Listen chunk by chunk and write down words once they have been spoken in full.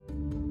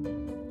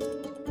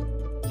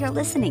You're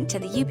listening to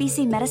the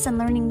UBC Medicine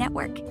Learning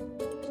Network.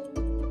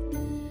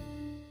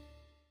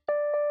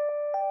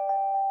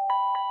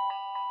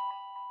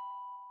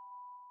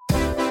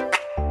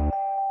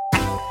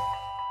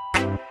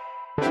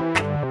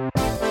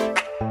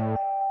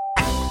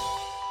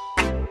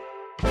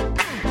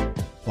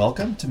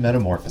 Welcome to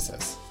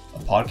Metamorphosis, a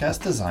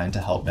podcast designed to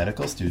help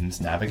medical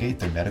students navigate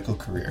their medical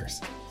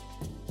careers.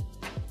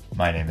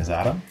 My name is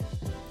Adam.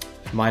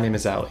 My name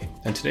is Ali,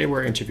 and today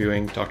we're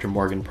interviewing Dr.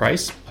 Morgan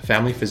Price, a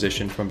family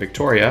physician from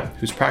Victoria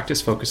whose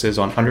practice focuses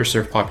on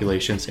underserved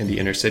populations in the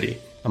inner city,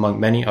 among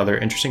many other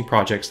interesting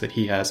projects that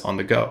he has on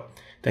the go.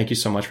 Thank you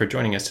so much for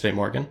joining us today,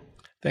 Morgan.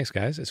 Thanks,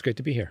 guys. It's great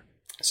to be here.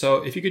 So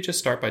if you could just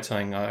start by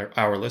telling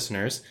our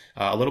listeners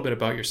a little bit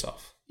about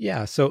yourself.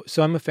 Yeah, so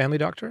I'm a family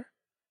doctor.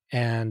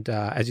 And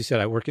as you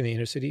said, I work in the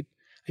inner city.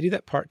 I do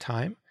that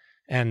part-time.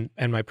 And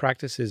my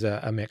practice is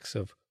a mix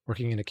of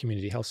working in a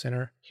community health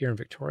center here in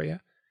Victoria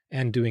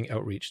and doing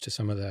outreach to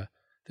some of the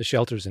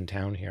shelters in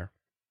town here.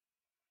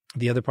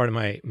 The other part of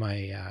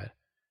my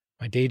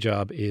day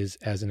job is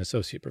as an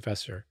associate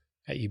professor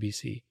at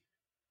UBC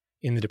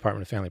in the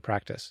Department of Family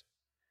Practice.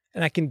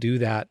 And I can do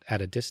that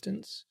at a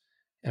distance.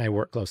 And I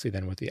work closely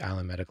then with the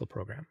Island Medical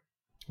Program.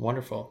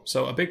 Wonderful.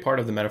 So a big part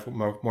of the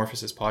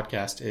Metamorphosis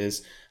podcast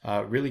is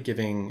really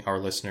giving our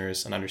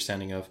listeners an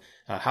understanding of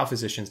how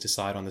physicians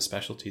decide on the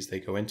specialties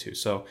they go into.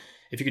 So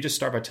if you could just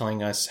start by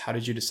telling us, how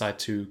did you decide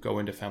to go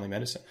into family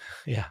medicine?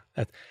 Yeah,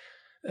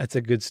 that's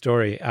a good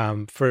story.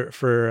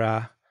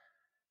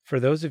 For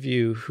those of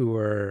you who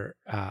are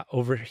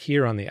over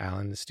here on the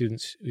island, the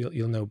students,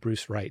 you'll know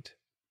Bruce Wright.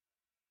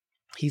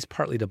 He's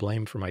partly to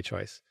blame for my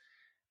choice.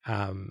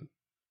 I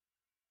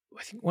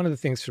think one of the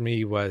things for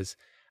me was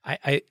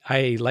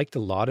I liked a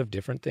lot of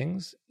different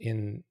things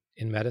in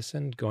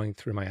medicine going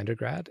through my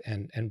undergrad,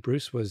 and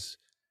Bruce was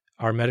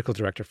our medical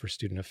director for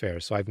student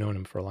affairs, so I've known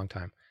him for a long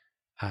time.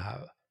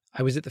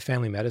 I was at the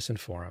Family Medicine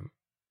Forum,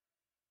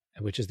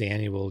 which is the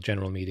annual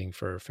general meeting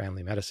for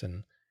family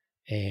medicine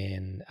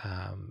in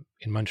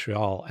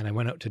Montreal, and I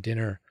went out to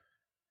dinner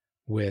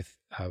with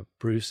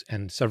Bruce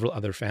and several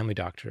other family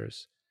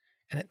doctors,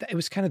 and it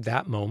was kind of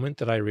that moment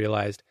that I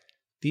realized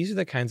these are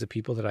the kinds of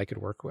people that I could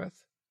work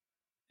with.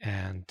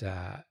 And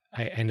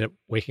I ended up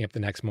waking up the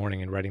next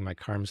morning and writing my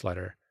CARMS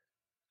letter.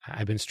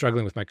 I've been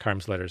struggling with my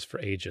CARMS letters for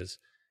ages.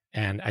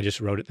 And I just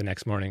wrote it the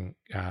next morning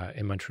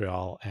in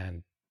Montreal,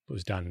 and it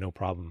was done, no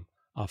problem.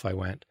 Off I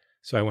went.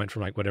 So I went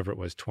from like whatever it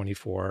was,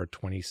 24 or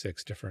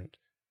 26 different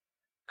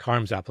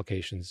CARMS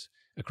applications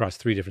across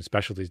 3 different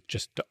specialties,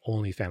 just to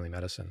only family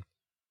medicine.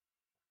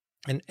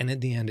 And in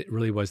the end, it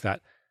really was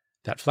that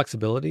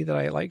flexibility that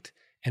I liked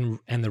and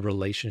the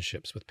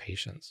relationships with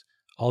patients.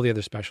 All the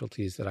other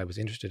specialties that I was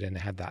interested in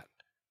had that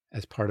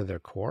as part of their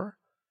core.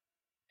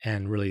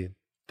 And really,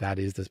 that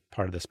is the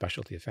part of the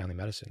specialty of family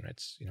medicine.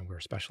 It's,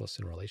 we're specialists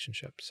in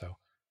relationships. So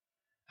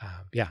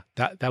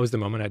that was the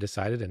moment I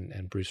decided,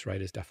 and Bruce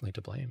Wright is definitely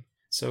to blame.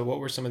 So what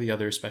were some of the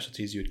other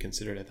specialties you had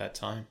considered at that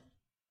time?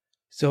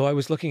 So I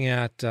was looking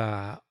at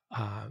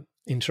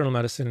internal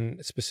medicine,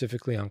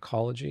 specifically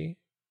oncology.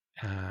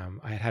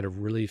 I had a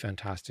really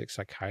fantastic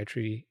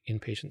psychiatry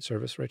inpatient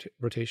service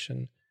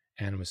rotation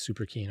and was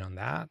super keen on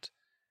that.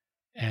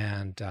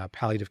 And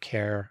palliative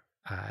care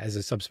as a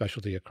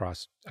subspecialty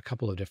across a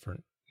couple of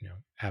different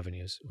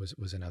avenues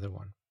was another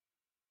one.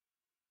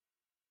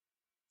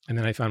 And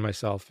then I found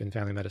myself in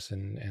family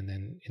medicine and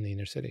then in the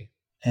inner city.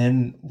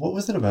 And what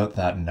was it about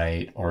that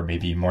night, or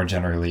maybe more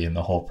generally in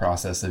the whole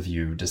process of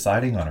you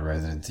deciding on a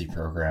residency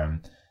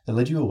program, that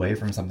led you away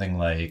from something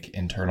like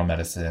internal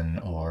medicine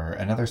or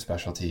another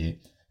specialty,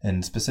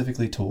 and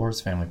specifically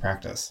towards family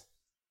practice?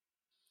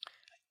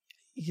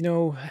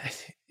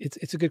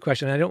 It's a good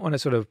question. I don't want to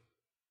sort of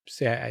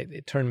say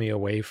it turned me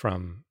away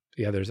from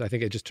the others. I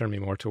think it just turned me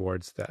more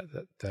towards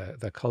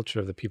the culture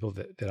of the people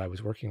that I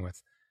was working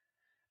with.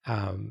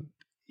 I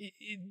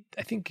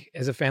think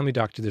as a family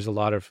doctor, there's a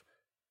lot of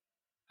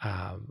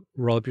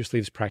roll up your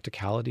sleeves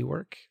practicality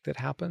work that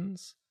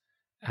happens.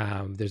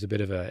 There's a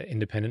bit of an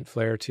independent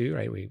flair too,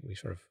 right? We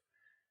sort of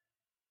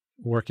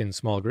work in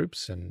small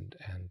groups, and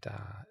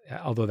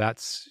although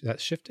that's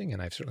shifting,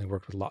 and I've certainly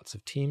worked with lots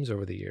of teams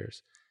over the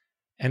years,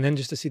 and then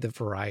just to see the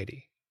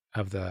variety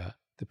of the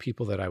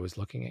people that I was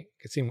looking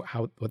at, seeing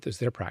what is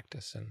their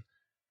practice, and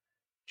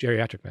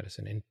geriatric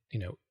medicine, in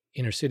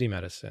inner city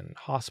medicine,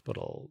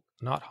 hospital,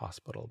 not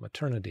hospital,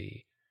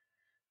 maternity,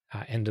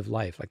 end of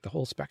life, like the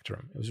whole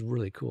spectrum. It was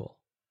really cool.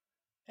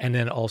 And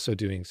then also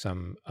doing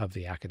some of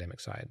the academic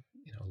side,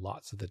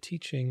 lots of the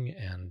teaching,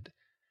 and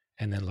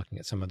then looking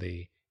at some of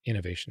the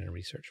innovation and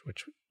research,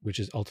 which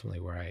is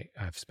ultimately where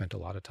I've spent a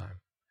lot of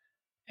time.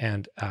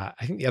 And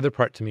I think the other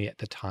part to me at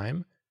the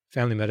time,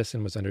 family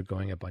medicine was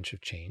undergoing a bunch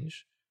of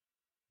change.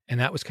 And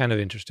that was kind of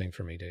interesting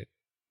for me to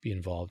be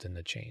involved in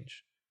the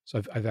change.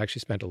 So I've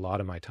actually spent a lot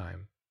of my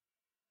time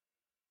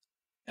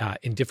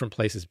in different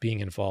places being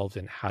involved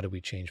in how do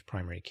we change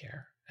primary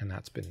care. And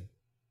that's been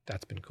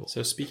cool.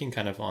 So speaking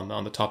kind of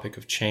on the topic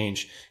of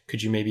change,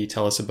 could you maybe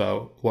tell us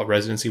about what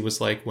residency was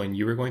like when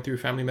you were going through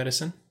family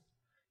medicine?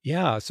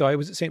 Yeah, so I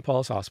was at St.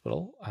 Paul's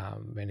Hospital.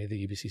 Many of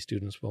the UBC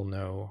students will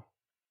know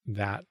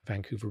that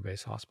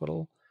Vancouver-based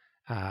hospital.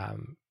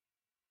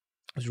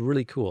 It was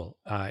really cool.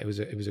 It was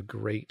a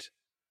great,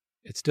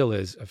 it still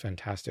is a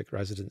fantastic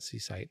residency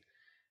site.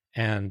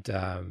 And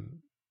the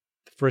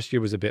first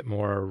year was a bit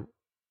more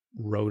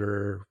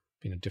rotor,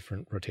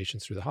 different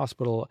rotations through the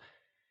hospital.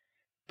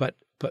 But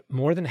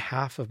more than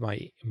half of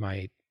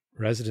my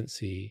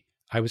residency,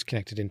 I was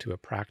connected into a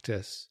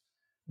practice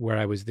where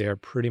I was there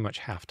pretty much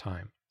half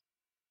time.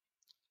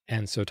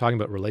 And so talking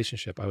about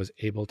relationship, I was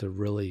able to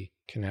really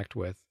connect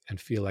with and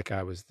feel like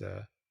I was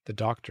the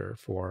doctor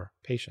for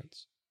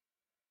patients.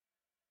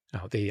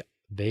 Now,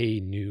 they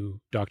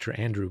knew Dr.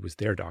 Andrew was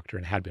their doctor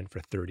and had been for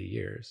 30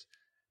 years,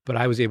 but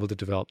I was able to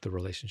develop the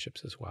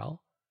relationships as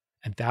well.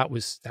 And that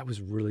was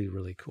really,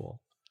 really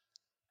cool,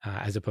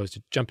 as opposed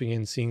to jumping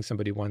in, seeing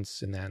somebody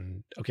once, and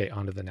then, okay,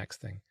 on to the next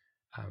thing.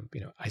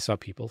 I saw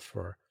people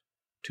for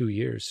 2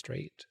 years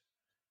straight,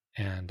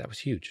 and that was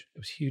huge. It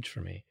was huge for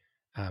me.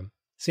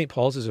 St.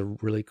 Paul's is a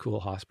really cool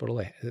hospital.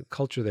 The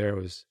culture there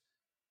was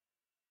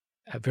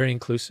very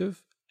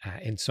inclusive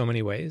in so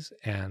many ways,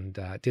 and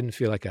didn't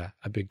feel like a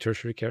big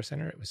tertiary care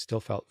center. It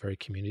still felt very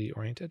community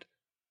oriented,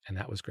 and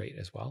that was great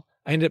as well.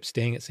 I ended up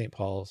staying at St.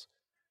 Paul's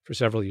for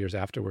several years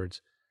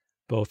afterwards,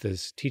 both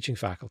as teaching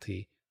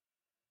faculty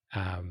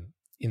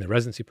in the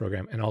residency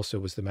program, and also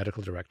was the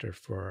medical director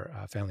for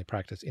family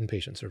practice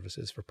inpatient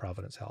services for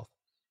Providence Health.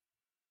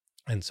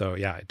 And so,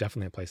 yeah,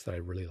 definitely a place that I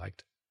really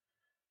liked.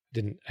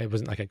 It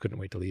wasn't like I couldn't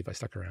wait to leave. I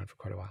stuck around for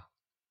quite a while.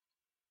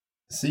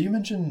 So you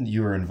mentioned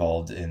you were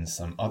involved in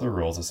some other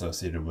roles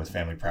associated with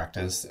family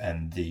practice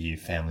and the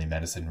family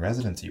medicine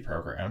residency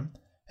program.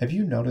 Have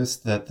you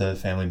noticed that the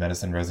family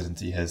medicine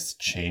residency has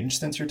changed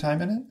since your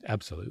time in it?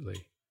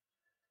 Absolutely.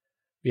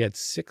 We had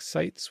 6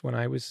 sites when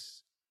I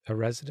was a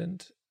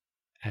resident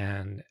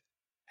and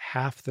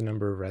half the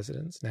number of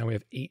residents. Now we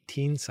have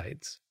 18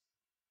 sites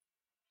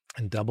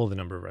and double the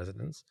number of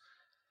residents.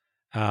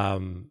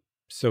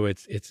 So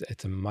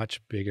it's a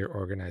much bigger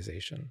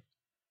organization,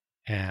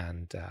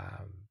 and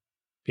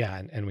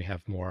and we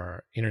have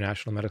more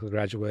international medical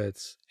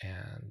graduates,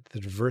 and the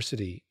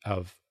diversity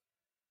of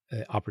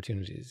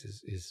opportunities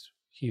is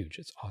huge.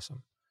 It's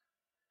awesome,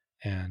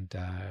 and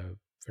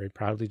very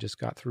proudly just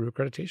got through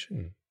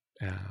accreditation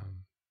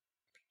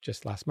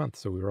just last month.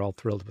 So we were all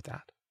thrilled with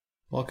that.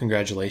 Well,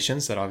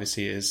 congratulations. That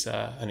obviously is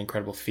an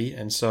incredible feat.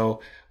 And so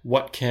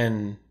what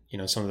can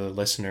some of the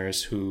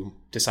listeners who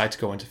decide to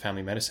go into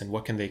family medicine,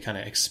 what can they kind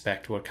of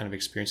expect? What kind of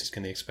experiences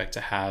can they expect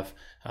to have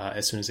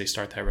as soon as they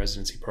start that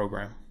residency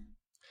program?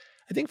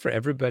 I think for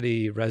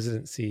everybody,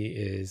 residency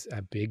is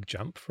a big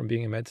jump from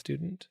being a med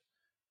student.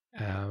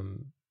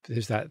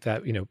 There's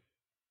that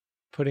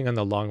putting on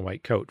the long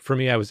white coat. For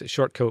me, I was a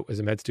short coat as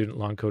a med student,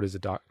 long coat as a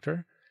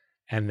doctor.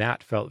 And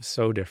that felt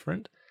so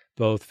different,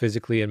 both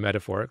physically and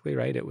metaphorically,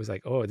 right? It was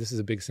like, oh, this is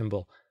a big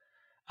symbol.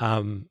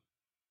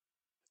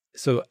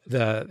 So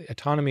the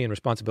autonomy and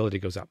responsibility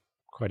goes up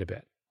quite a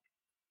bit.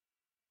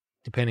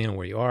 Depending on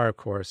where you are, of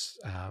course,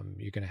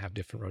 you're going to have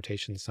different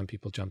rotations. Some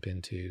people jump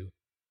into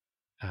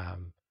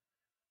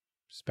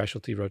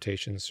specialty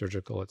rotations,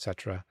 surgical,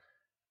 etc.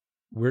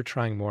 We're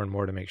trying more and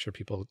more to make sure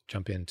people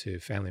jump into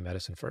family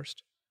medicine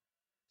first.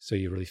 So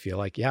you really feel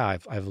like, yeah,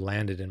 I've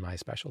landed in my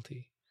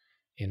specialty,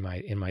 in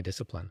my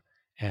discipline.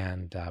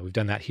 And we've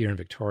done that here in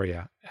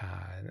Victoria.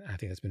 And I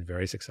think that's been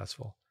very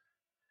successful.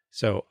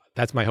 So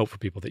that's my hope for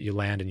people, that you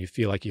land and you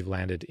feel like you've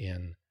landed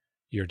in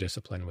your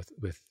discipline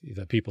with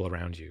the people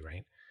around you,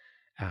 right?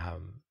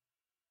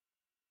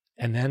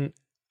 And then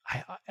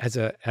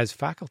as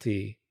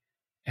faculty,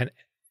 and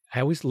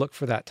I always look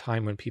for that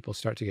time when people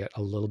start to get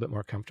a little bit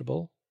more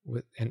comfortable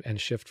with and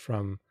shift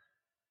from,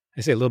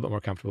 I say a little bit more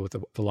comfortable with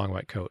the long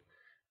white coat,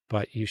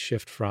 but you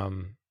shift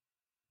from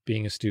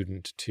being a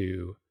student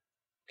to,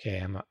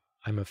 okay,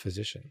 I'm a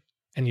physician,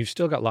 and you've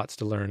still got lots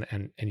to learn,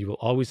 and you will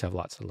always have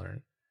lots to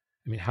learn.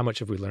 I mean, how much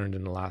have we learned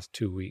in the last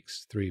 2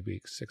 weeks, 3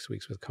 weeks, 6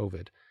 weeks with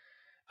COVID?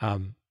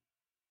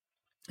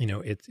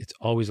 It's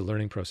always a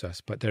learning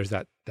process, but there's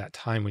that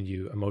time when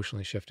you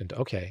emotionally shift into,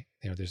 okay,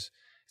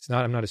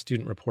 I'm not a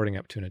student reporting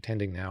up to an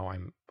attending now.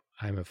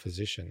 I'm a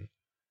physician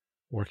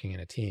working in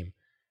a team.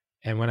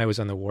 And when I was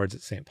on the wards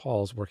at St.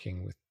 Paul's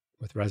working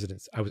with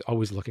residents, I was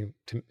always looking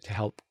to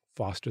help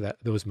foster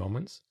those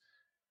moments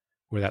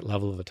where that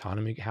level of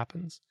autonomy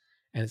happens.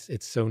 And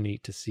it's so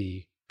neat to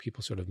see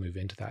people sort of move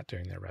into that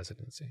during their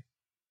residency.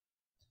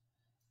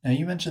 Now,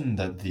 you mentioned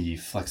that the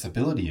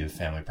flexibility of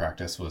family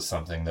practice was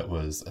something that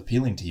was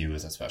appealing to you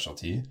as a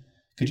specialty.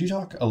 Could you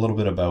talk a little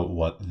bit about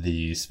what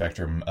the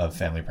spectrum of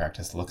family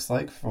practice looks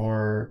like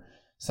for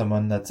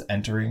someone that's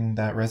entering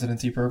that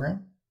residency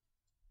program?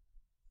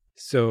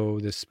 So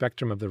the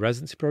spectrum of the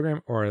residency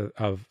program or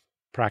of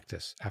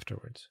practice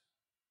afterwards?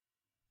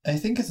 I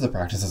think it's the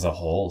practice as a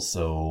whole.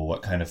 So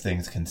what kind of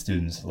things can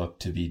students look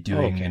to be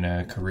doing in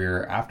a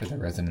career after the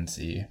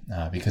residency?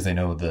 Because I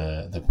know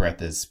the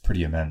breadth is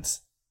pretty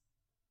immense.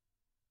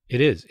 It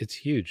is. It's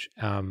huge.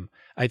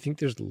 I think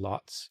there's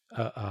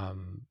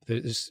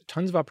there's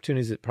tons of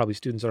opportunities that probably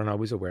students aren't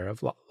always aware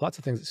of. Lots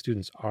of things that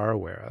students are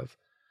aware of.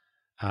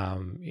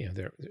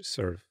 There's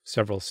sort of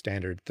several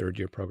standard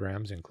third-year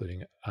programs,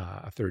 including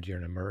a third year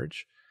in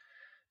Emerge.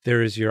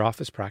 There is your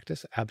office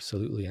practice,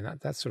 absolutely, and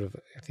that's sort of,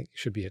 I think,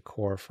 should be a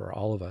core for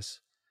all of us.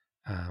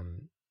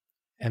 And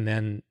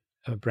then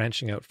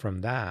branching out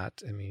from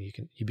that, I mean,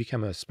 you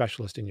become a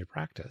specialist in your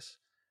practice,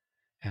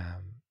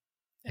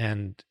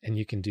 and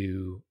you can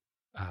do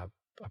a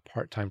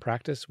part-time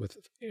practice with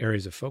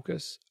areas of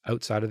focus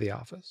outside of the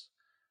office.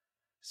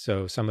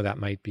 So some of that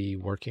might be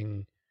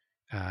working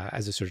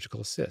as a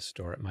surgical assist,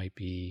 or it might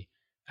be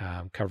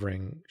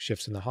covering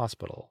shifts in the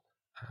hospital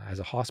as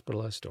a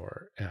hospitalist,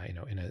 or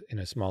in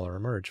a smaller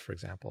Emerge, for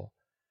example.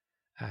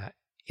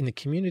 In the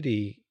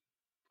community,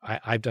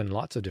 I've done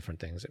lots of different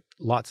things,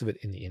 lots of it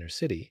in the inner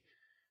city,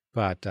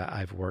 but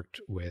I've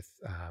worked with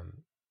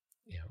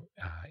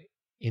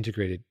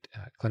integrated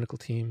clinical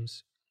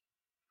teams,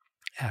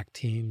 ACT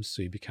teams.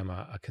 So you become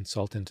a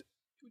consultant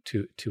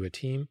to a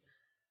team.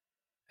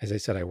 As I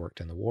said, I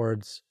worked in the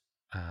wards.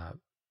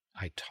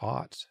 I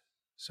taught.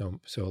 So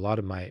a lot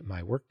of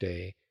my work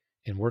day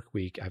and work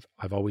week,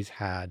 I've always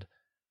had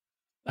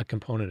a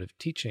component of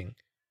teaching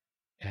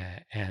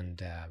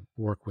and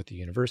work with the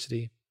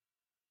university.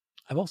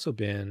 I've also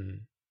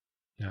been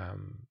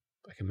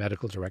like a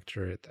medical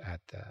director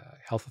at the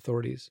health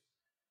authorities,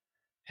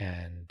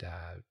 and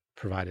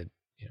provided,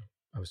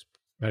 I was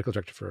medical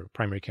director for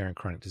primary care and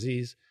chronic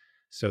disease.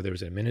 So there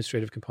was an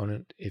administrative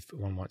component if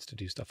one wants to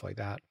do stuff like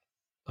that,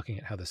 looking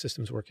at how the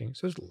system's working.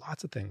 So there's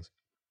lots of things.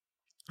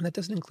 And that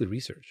doesn't include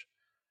research,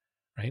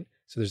 right?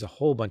 So there's a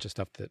whole bunch of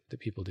stuff that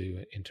people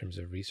do in terms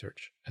of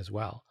research as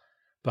well.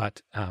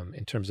 But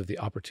in terms of the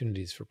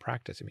opportunities for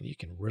practice, I mean, you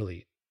can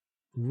really,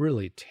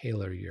 really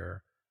tailor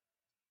your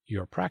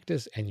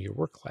practice and your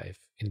work life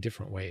in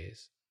different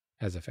ways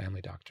as a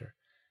family doctor.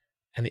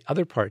 And the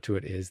other part to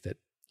it is that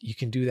you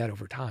can do that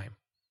over time,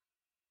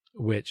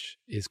 which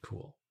is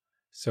cool.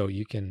 So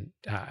you can,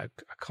 a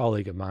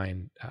colleague of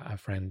mine, a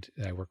friend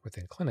that I work with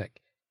in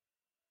clinic,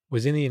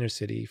 was in the inner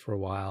city for a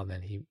while, and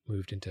then he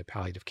moved into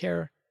palliative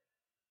care,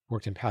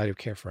 worked in palliative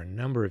care for a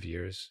number of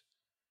years,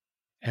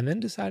 and then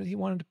decided he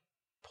wanted to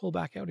pull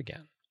back out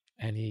again.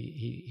 And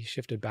he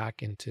shifted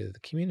back into the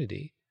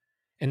community.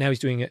 And now he's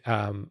doing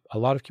a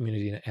lot of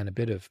community and a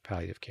bit of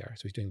palliative care.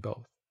 So he's doing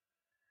both.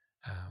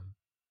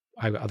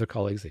 I have other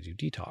colleagues, they do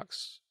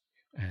detox,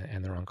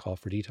 and they're on call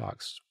for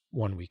detox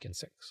 1 week in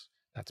 6.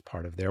 That's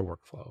part of their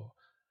workflow.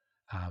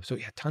 So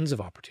yeah, tons of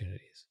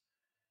opportunities.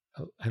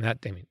 And that,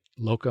 I mean,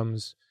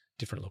 locums,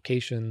 different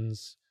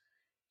locations,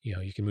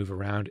 you can move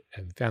around,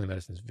 and family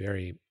medicine is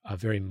a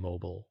very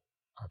mobile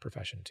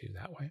profession too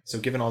that way. So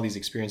given all these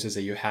experiences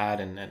that you had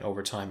and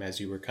over time, as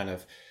you were kind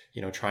of,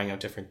 trying out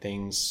different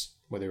things,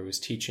 whether it was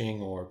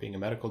teaching or being a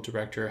medical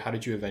director, how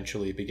did you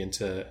eventually begin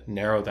to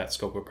narrow that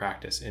scope of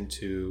practice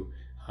into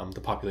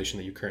the population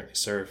that you currently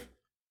serve?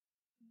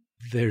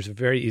 There's a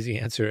very easy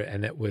answer,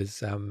 and it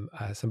was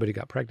somebody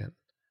got pregnant.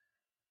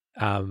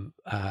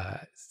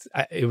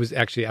 It was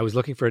actually, I was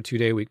looking for a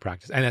 2-day-a-week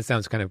practice, and that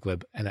sounds kind of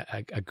glib. And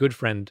a good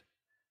friend,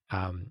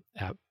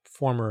 a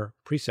former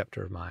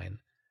preceptor of mine,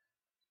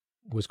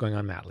 was going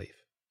on mat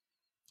leave,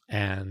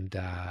 and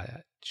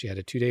she had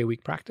a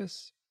 2-day-a-week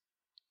practice.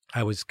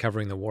 I was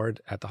covering the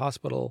ward at the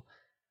hospital,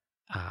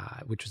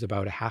 which was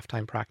about a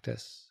half-time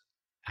practice.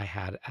 I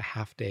had a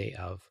half day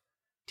of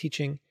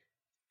teaching,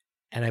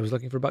 and I was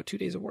looking for about 2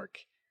 days of work.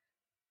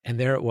 And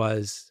there it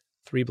was,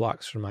 3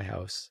 blocks from my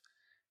house,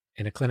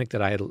 in a clinic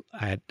that I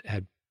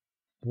had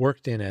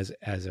worked in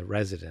as a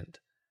resident,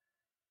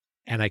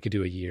 and I could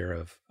do a year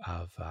of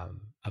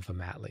a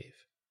mat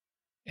leave.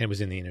 And it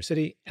was in the inner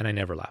city, and I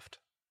never left.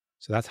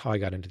 So that's how I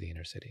got into the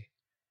inner city.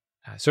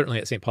 Certainly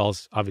at St.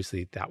 Paul's,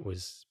 obviously that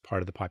was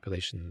part of the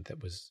population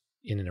that was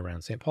in and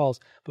around St. Paul's.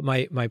 But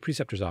my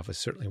preceptor's office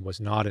certainly was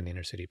not an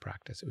inner city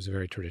practice. It was a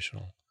very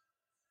traditional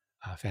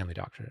family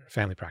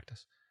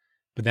practice.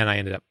 But then I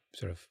ended up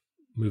sort of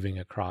moving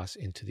across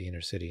into the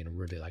inner city and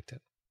really liked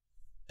it.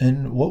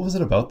 And what was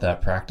it about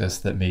that practice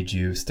that made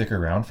you stick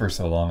around for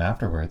so long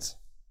afterwards?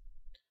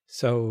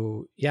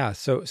 So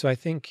I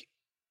think,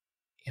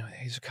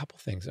 there's a couple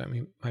things. I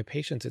mean, my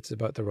patients, it's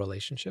about the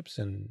relationships,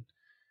 and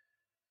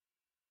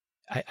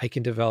I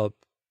can develop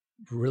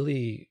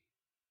really,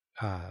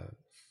 how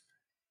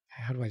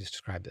do I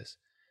describe this?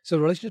 So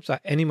the relationships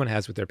that anyone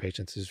has with their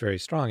patients is very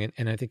strong.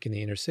 And I think in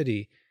the inner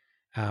city,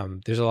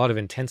 there's a lot of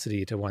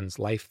intensity to one's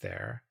life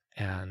there,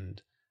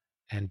 and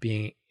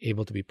being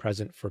able to be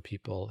present for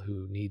people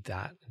who need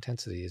that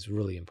intensity is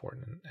really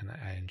important. And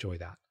I enjoy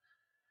that.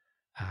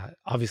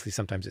 Obviously,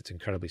 sometimes it's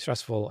incredibly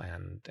stressful,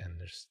 and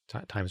there's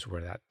times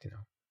where that,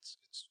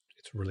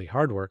 it's really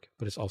hard work,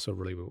 but it's also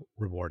really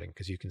rewarding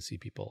because you can see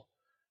people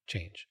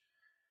change.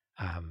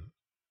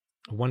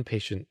 One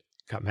patient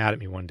got mad at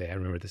me one day. I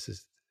remember this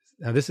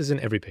isn't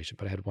every patient,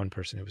 but I had one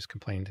person who was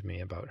complaining to me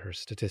about her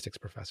statistics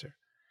professor.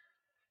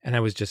 And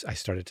I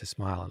started to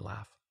smile and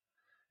laugh.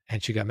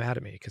 And she got mad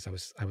at me because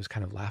I was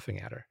kind of laughing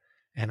at her.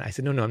 And I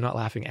said, no, I'm not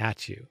laughing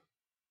at you.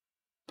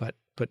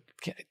 But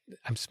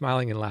I'm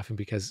smiling and laughing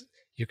because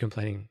you're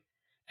complaining.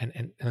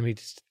 And let me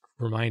just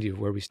remind you of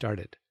where we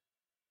started,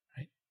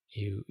 right?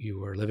 You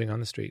were living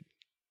on the street.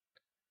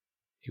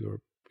 You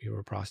were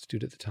a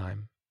prostitute at the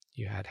time.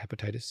 You had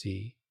hepatitis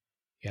C.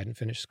 You hadn't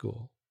finished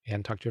school. You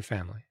hadn't talked to your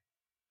family.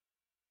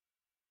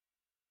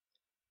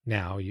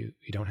 Now you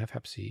don't have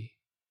hep C.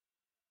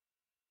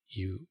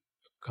 You've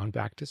gone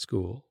back to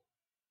school.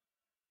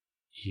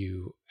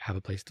 You have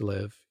a place to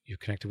live. You're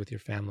connected with your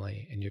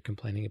family, and you're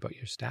complaining about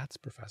your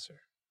stats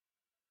professor.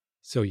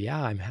 So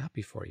yeah, I'm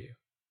happy for you.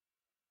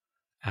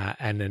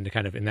 And then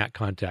kind of in that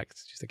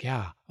context, she's like,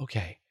 yeah,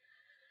 okay.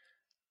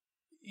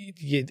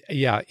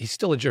 Yeah, he's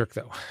still a jerk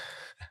though.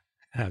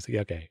 And I was like,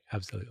 okay,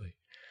 absolutely.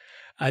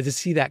 To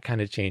see that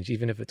kind of change,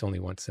 even if it's only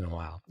once in a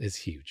while, is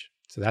huge.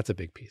 So that's a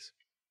big piece.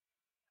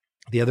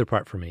 The other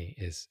part for me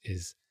is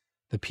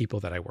the people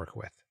that I work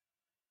with.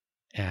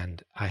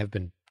 And I have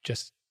been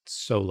just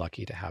so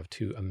lucky to have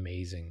two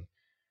amazing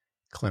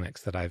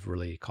clinics that I've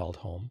really called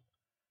home.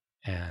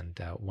 And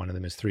one of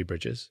them is Three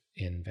Bridges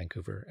in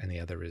Vancouver, and the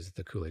other is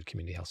the Cool-Aid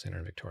Community Health Center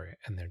in Victoria.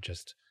 And they're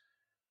just,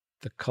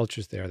 the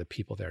cultures there, the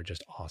people there are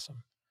just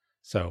awesome.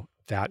 So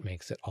that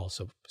makes it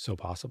also so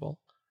possible.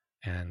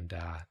 And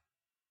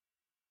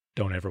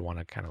don't ever want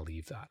to kind of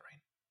leave that,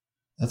 right?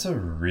 That's a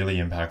really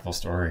impactful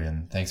story,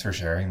 and thanks for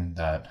sharing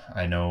that.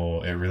 I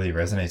know it really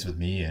resonates with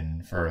me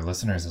and for our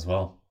listeners as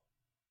well.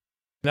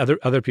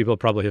 Other people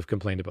probably have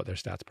complained about their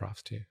stats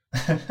profs too.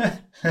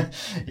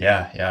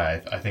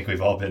 Yeah, I think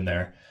we've all been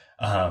there.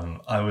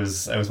 I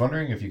was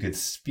wondering if you could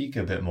speak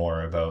a bit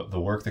more about the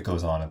work that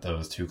goes on at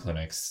those two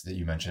clinics that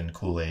you mentioned,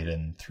 Cool-Aid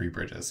and Three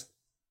Bridges.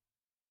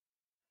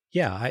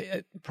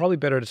 Yeah, probably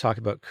better to talk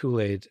about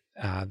Cool-Aid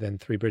than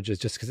Three Bridges,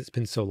 just because it's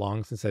been so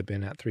long since I've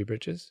been at Three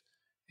Bridges.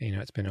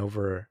 It's been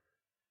over,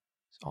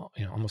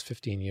 almost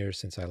 15 years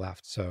since I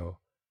left. So,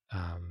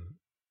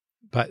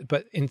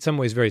 but in some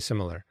ways very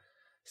similar.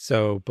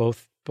 So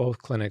both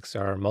clinics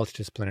are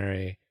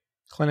multidisciplinary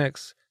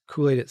clinics.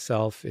 Cool-Aid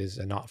itself is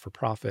a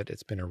not-for-profit.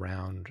 It's been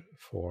around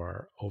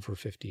for over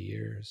 50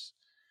 years,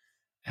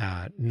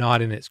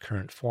 not in its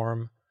current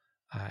form.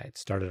 It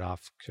started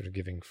off sort of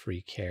giving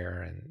free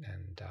care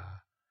and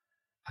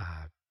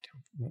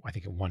I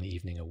think one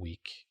evening a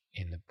week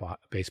in the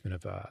basement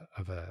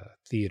of a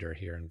theater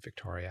here in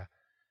Victoria.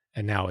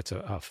 And now it's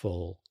a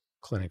full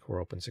clinic.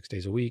 We're open 6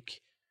 days a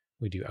week.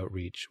 We do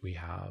outreach. We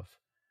have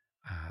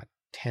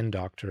 10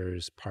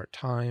 doctors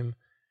part-time,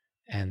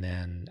 and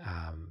then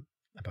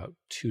about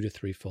 2 to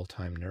 3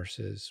 full-time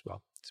nurses.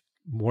 Well, it's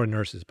more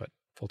nurses, but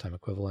full-time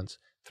equivalents,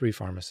 3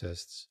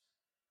 pharmacists,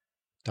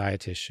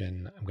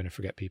 dietitian, I'm going to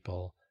forget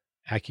people,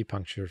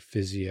 acupuncture,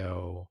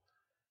 physio,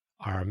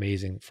 our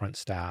amazing front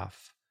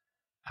staff,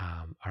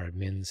 our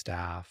admin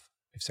staff,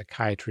 we have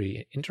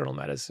psychiatry, internal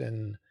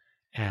medicine,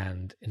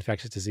 and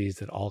infectious disease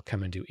that all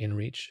come and do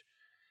InReach.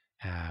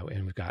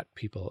 And we've got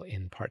people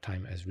in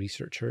part-time as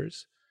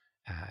researchers.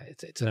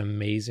 It's an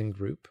amazing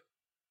group.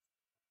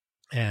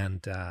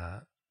 And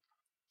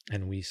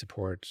we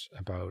support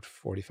about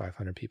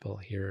 4,500 people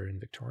here in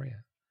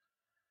Victoria.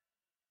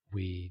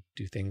 We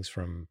do things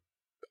from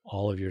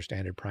all of your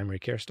standard primary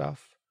care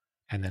stuff,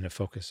 and then a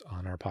focus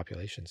on our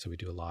population. So we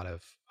do a lot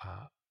of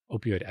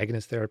opioid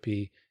agonist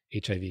therapy,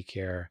 HIV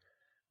care.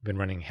 We've been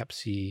running a Hep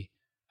C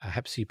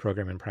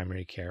program in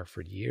primary care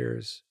for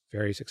years,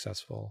 very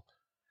successful.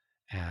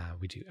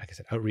 We do, like I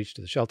said, outreach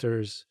to the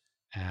shelters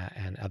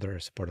and other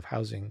supportive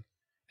housing.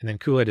 And then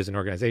Cool-Aid as an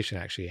organization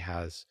actually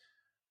has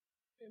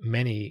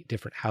many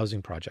different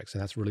housing projects,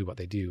 and that's really what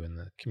they do in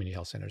the community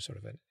health center, sort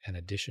of an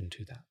addition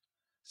to that.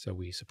 So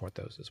we support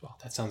those as well.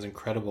 That sounds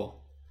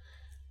incredible.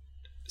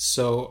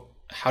 So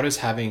how does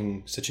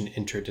having such an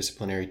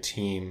interdisciplinary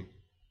team,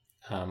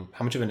 how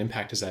much of an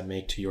impact does that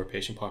make to your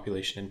patient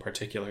population in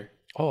particular?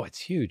 Oh, it's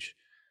huge.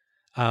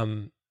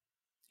 That's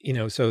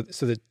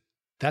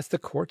the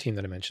core team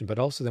that I mentioned, but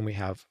also then we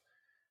have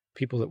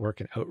people that work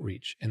in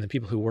outreach and the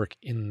people who work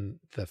in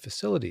the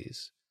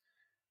facilities.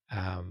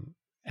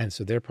 And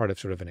so they're part of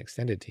sort of an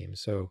extended team.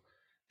 So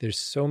there's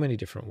so many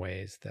different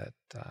ways that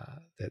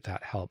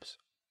helps.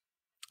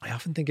 I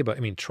often think about,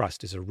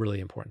 trust is a really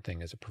important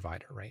thing as a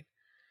provider, right?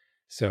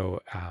 So,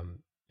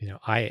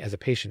 I, as a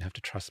patient, have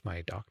to trust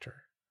my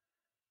doctor.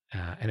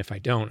 And if I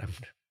don't, I'm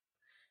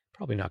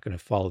probably not going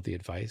to follow the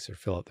advice or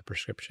fill out the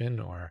prescription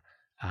or,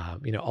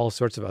 all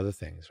sorts of other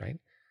things, right?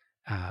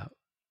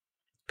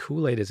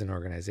 Cool-Aid as an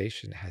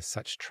organization has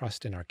such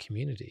trust in our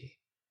community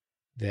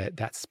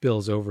that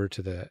spills over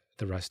to the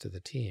rest of the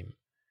team.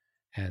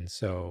 And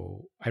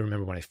so I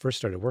remember when I first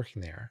started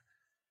working there,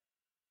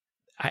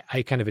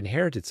 I kind of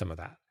inherited some of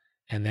that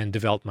and then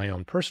developed my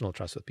own personal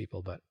trust with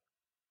people, but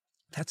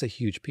that's a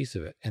huge piece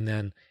of it. And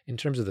then in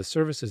terms of the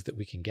services that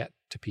we can get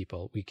to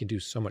people, we can do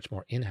so much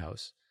more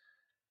in-house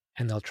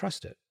and they'll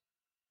trust it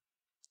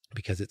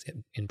because it's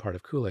in part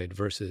of Cool-Aid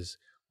versus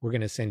we're going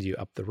to send you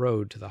up the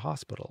road to the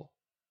hospital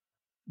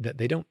that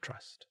they don't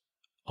trust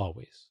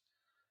always.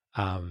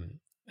 And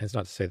it's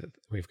not to say that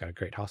we've got a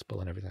great hospital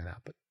and everything like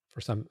that, but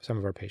for some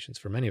of our patients,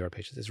 for many of our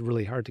patients, it's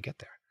really hard to get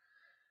there.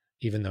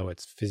 even though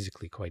it's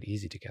physically quite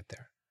easy to get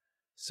there.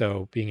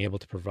 So being able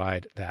to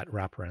provide that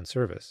wraparound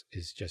service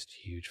is just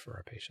huge for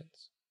our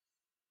patients.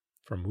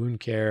 From wound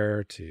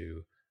care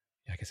to,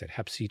 like I said,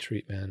 Hep C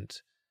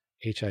treatment,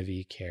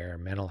 HIV care,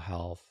 mental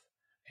health,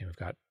 and we've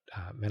got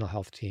a mental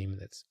health team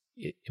that's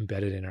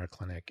embedded in our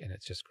clinic, and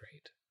it's just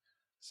great.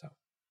 So,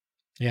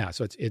 yeah,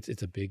 so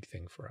it's a big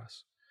thing for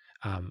us.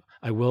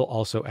 I will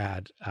also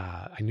add,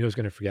 I knew I was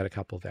going to forget a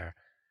couple there.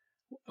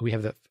 We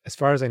have, as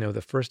far as I know,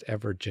 the first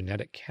ever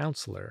genetic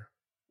counselor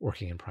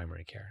working in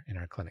primary care in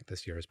our clinic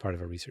this year as part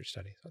of a research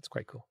study. So it's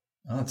quite cool.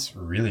 Oh, that's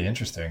really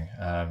interesting.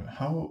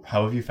 How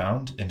have you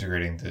found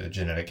integrating the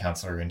genetic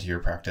counselor into your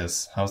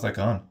practice? How's that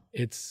gone?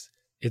 It's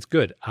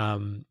good,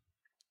 and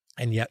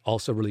yet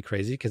also really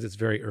crazy because it's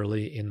very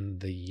early in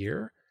the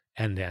year,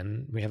 and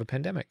then we have a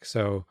pandemic.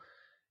 So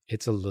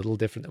it's a little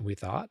different than we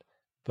thought.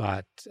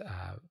 But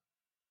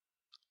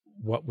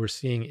what we're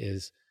seeing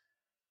is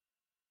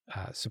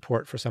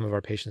support for some of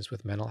our patients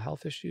with mental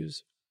health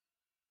issues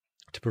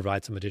to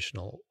provide some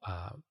additional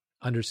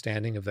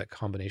understanding of that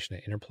combination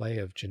and interplay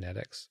of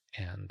genetics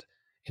and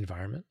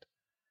environment.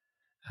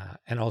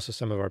 And also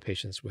some of our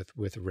patients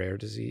with rare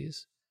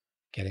disease,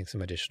 getting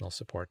some additional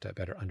support to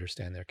better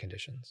understand their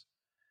conditions.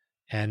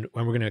 And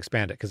when we're going to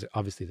expand it, because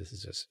obviously this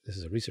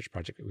is a research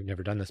project, we've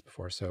never done this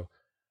before. So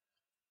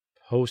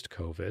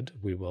post-COVID,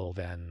 we will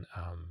then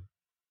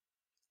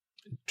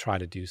try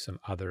to do some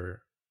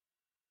other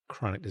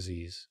chronic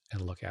disease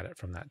and look at it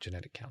from that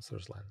genetic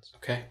counselor's lens.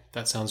 Okay,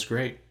 that sounds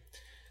great.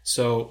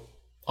 So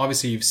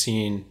obviously you've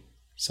seen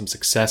some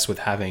success with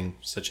having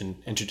such an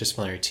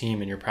interdisciplinary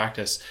team in your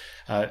practice.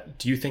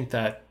 Do you think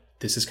that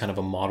this is kind of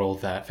a model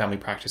that family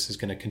practice is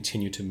going to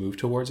continue to move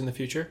towards in the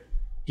future?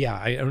 Yeah,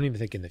 I don't even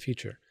think in the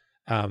future.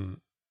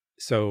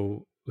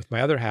 So with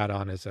my other hat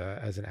on as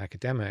an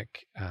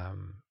academic,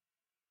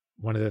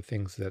 one of the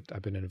things that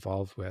I've been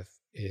involved with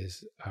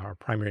is our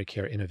primary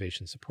care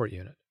innovation support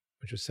unit,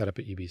 which was set up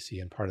at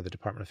UBC and part of the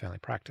Department of Family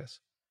Practice.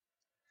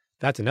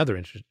 That's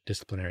another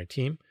interdisciplinary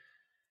team.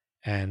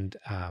 And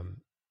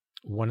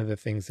one of the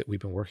things that we've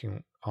been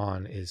working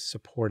on is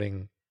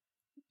supporting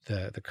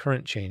the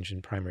current change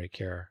in primary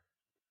care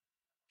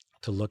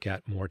to look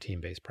at more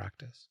team-based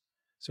practice.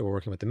 So we're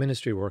working with the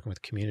ministry, we're working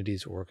with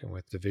communities, we're working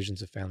with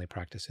divisions of family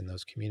practice in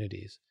those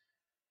communities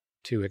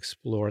to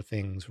explore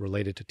things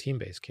related to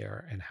team-based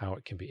care and how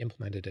it can be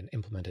implemented and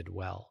implemented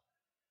well.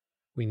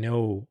 We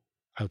know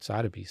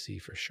outside of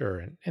BC for sure,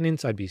 and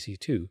inside BC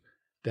too,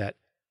 that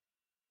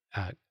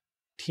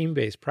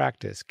team-based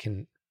practice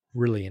can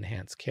really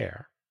enhance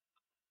care.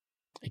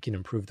 It can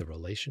improve the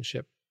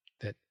relationship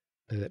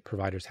that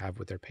providers have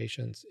with their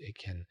patients. It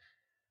can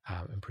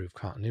improve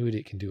continuity.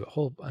 It can do a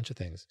whole bunch of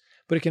things,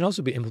 but it can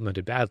also be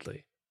implemented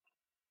badly.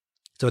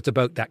 So it's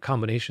about that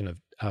combination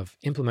of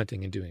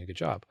implementing and doing a good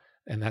job.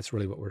 And that's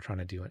really what we're trying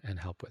to do and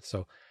help with.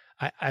 So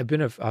I've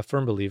been a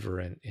firm believer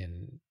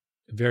in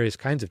various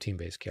kinds of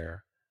team-based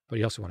care, but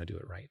you also want to do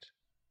it right.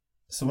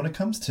 So when it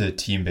comes to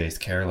team-based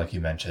care, like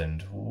you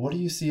mentioned, what do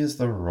you see as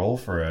the role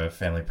for a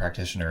family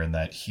practitioner in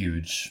that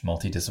huge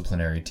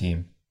multidisciplinary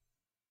team?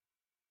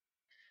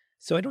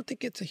 So I don't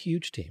think it's a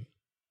huge team.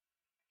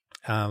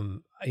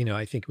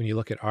 I think when you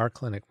look at our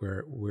clinic,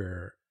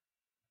 we're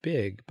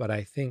big, but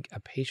I think a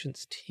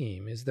patient's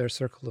team is their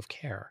circle of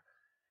care.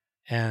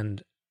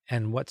 And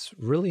what's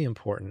really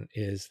important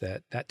is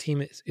that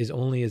team is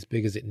only as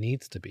big as it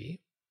needs to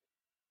be.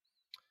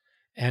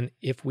 And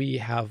if we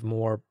have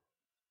more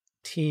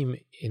team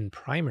in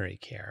primary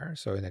care,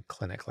 so in a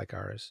clinic like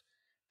ours,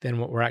 then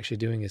what we're actually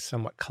doing is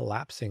somewhat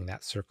collapsing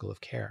that circle of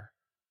care.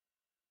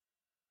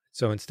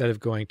 So instead of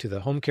going to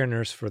the home care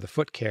nurse for the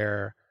foot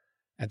care,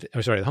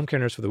 the home care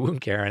nurse for the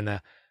wound care and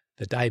the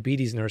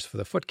diabetes nurse for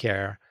the foot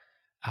care,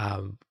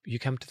 you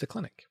come to the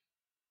clinic.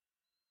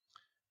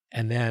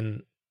 And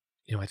then,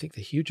 I think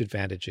the huge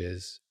advantage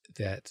is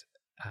that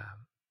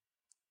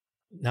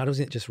not only is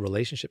it just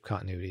relationship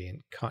continuity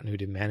and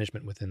continuity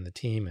management within the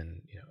team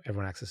and,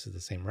 everyone accesses the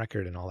same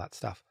record and all that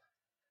stuff,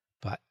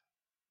 but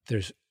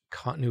there's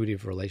continuity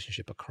of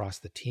relationship across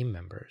the team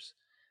members.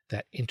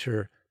 That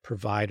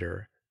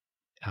inter-provider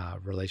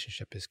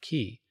relationship is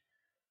key.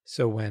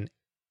 So when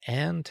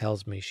Anne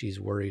tells me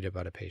she's worried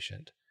about a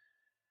patient,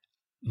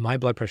 my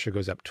blood pressure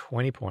goes up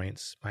 20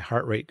 points, my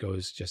heart rate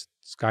goes just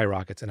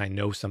skyrockets, and I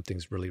know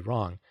something's really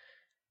wrong.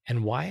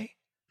 And why?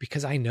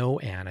 Because I know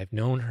Anne. I've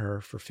known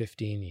her for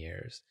 15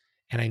 years,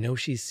 and I know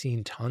she's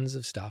seen tons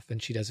of stuff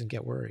and she doesn't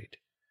get worried.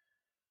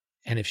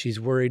 And if she's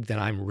worried, then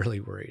I'm really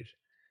worried.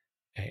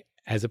 Okay?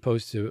 As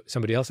opposed to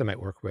somebody else I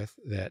might work with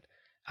that,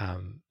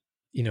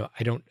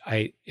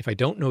 if I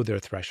don't know their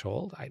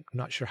threshold, I'm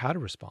not sure how to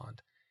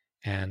respond.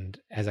 And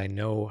as I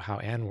know how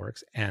Anne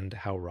works and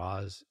how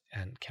Roz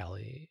and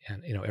Kelly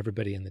and,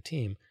 everybody in the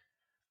team,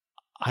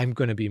 I'm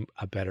going to be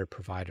a better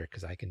provider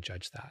because I can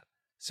judge that.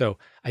 So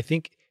I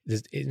think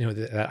this,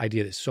 that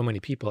idea that so many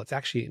people,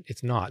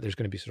 it's not, there's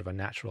going to be sort of a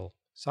natural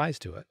size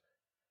to it,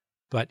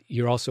 but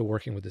you're also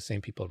working with the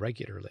same people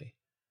regularly.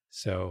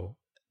 So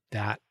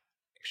that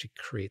actually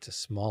creates a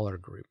smaller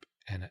group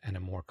and a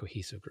more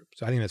cohesive group.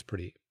 So I think that's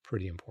pretty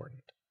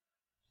important.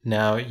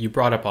 Now, you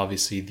brought up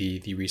obviously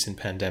the recent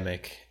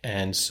pandemic.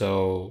 And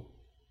so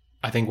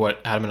I think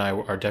what Adam and I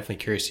are definitely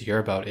curious to hear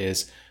about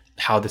is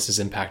how this has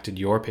impacted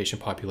your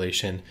patient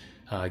population,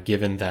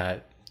 given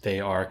that they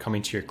are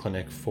coming to your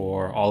clinic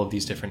for all of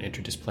these different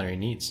interdisciplinary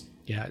needs.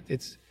 Yeah,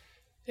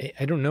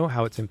 I don't know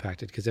how it's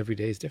impacted because every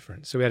day is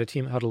different. So we had a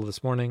team huddle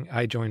this morning.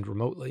 I joined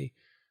remotely.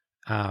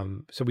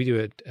 So we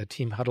do a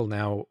team huddle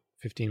now,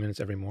 15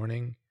 minutes every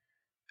morning.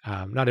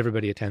 Not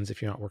everybody attends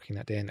if you're not working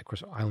that day. And of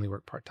course, I only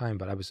work part-time,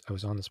 but I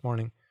was on this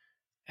morning.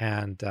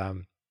 And,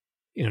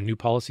 new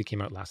policy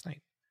came out last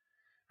night,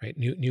 right?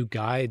 New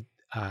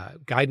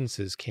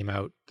guidances came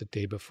out the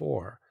day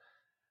before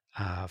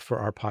for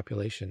our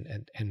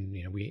population. And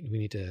we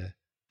need to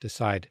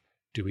decide,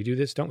 do we do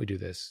this? Don't we do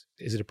this?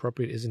 Is it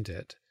appropriate? Isn't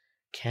it?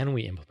 Can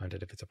we implement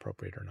it if it's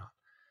appropriate or not?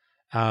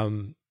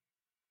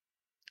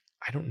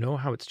 I don't know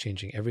how it's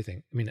changing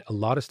everything. I mean, a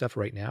lot of stuff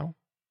right now,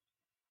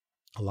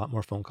 a lot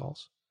more phone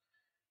calls.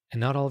 And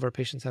not all of our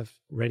patients have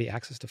ready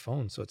access to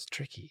phones, so it's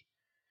tricky.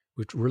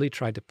 We've really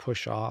tried to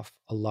push off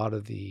a lot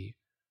of the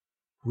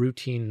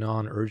routine,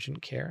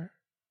 non-urgent care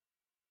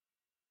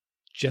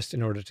just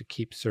in order to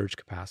keep surge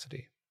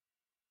capacity.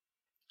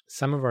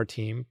 Some of our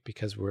team,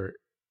 because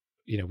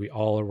we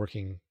all are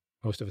working,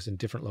 most of us in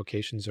different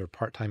locations or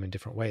part-time in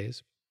different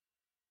ways.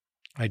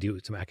 I do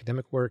some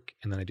academic work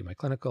and then I do my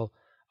clinical.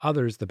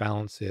 Others, the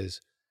balance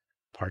is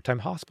part-time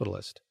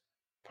hospitalist,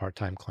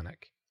 part-time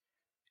clinic.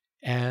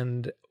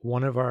 And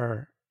one of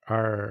our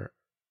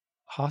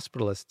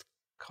hospitalist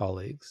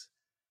colleagues,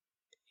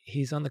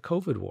 he's on the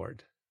COVID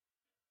ward.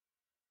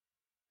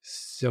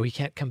 So he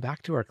can't come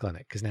back to our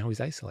clinic because now he's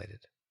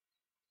isolated.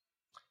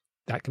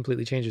 That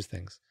completely changes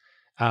things.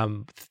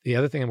 The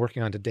other thing I'm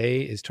working on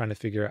today is trying to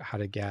figure out how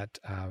to get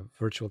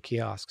virtual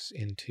kiosks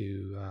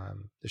into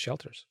the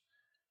shelters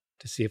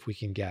to see if we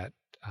can get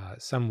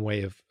some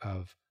way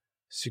of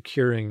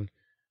securing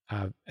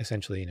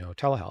essentially,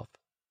 telehealth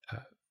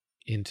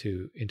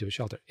into a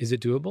shelter. Is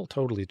it doable?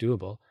 Totally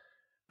doable.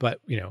 But,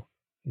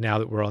 now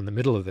that we're on the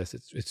middle of this,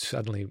 it's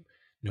suddenly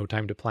no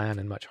time to plan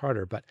and much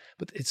harder. But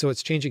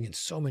it's changing in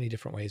so many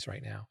different ways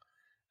right now.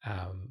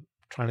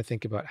 Trying to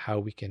think about how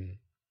we can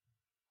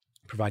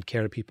provide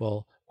care to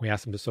people. We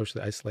ask them to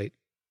socially isolate,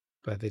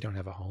 but they don't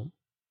have a home,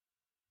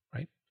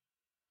 right?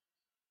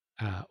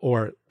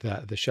 Or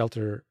the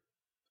shelter,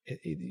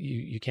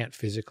 you can't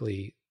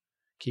physically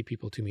keep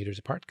people 2 meters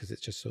apart because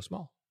it's just so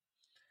small.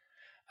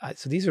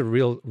 So these are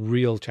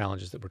real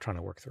challenges that we're trying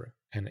to work through.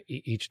 And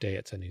each day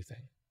it's a new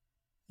thing.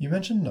 You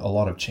mentioned a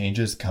lot of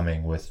changes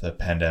coming with the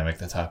pandemic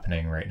that's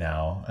happening right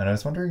now. And I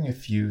was wondering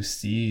if you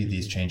see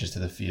these changes to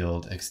the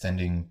field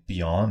extending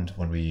beyond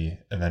when we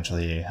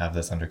eventually have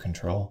this under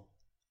control.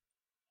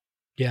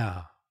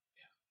 Yeah.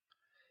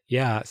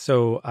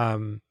 So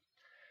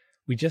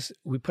we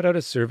put out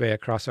a survey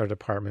across our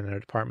department, and our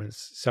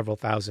department's several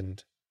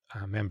thousand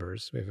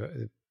members. We have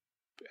the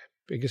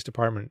biggest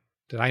department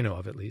that I know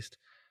of, at least,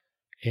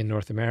 in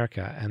North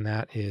America. And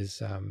that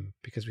is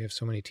because we have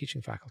so many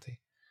teaching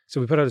faculty. So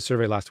we put out a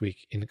survey last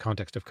week in the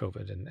context of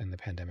COVID and the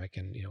pandemic.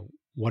 And,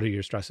 what are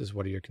your stresses?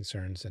 What are your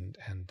concerns? And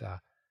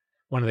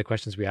one of the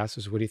questions we asked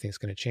was, what do you think is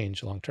going to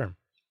change long term?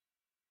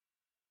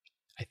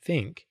 I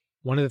think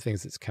one of the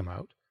things that's come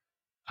out,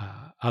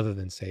 other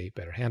than, say,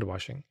 better hand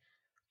washing,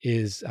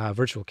 is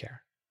virtual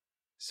care.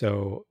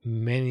 So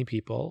many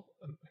people,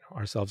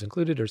 ourselves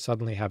included, are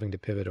suddenly having to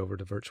pivot over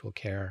to virtual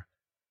care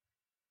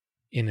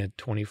in a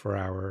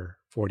 24-hour,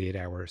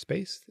 48-hour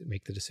space,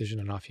 make the decision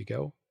and off you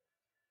go.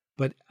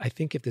 But I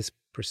think if this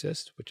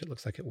persists, which it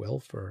looks like it will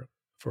for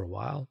a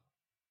while,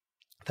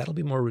 that'll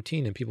be more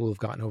routine, and people have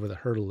gotten over the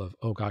hurdle of,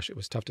 oh gosh, it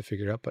was tough to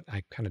figure out, but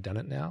I kind of done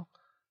it now.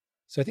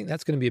 So I think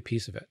that's going to be a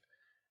piece of it.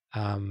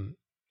 I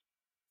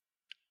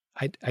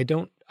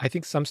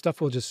think some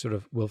stuff will just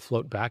will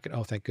float back and,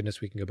 oh, thank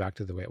goodness we can go back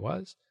to the way it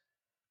was.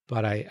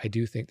 But I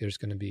do think there's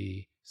going to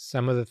be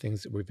some of the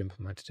things that we've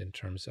implemented in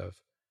terms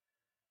of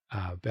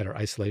better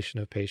isolation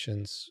of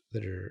patients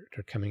that are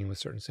coming in with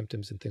certain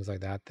symptoms and things like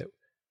that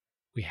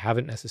we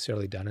haven't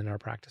necessarily done in our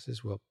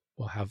practices. We'll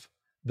have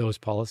those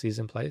policies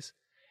in place.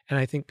 And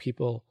I think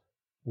people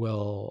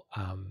will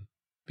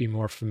be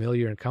more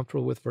familiar and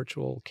comfortable with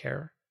virtual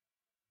care.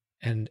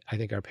 And I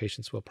think our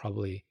patients will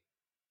probably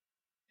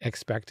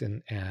expect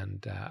and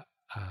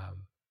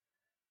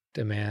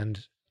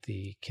demand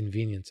the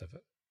convenience of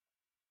it.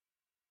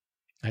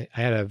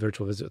 I had a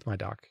virtual visit with my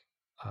doc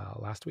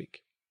last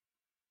week.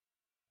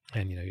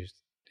 And, you're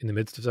in the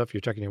midst of stuff,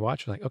 you're checking your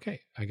watch, you're like,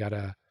 okay, I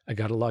gotta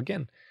log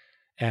in.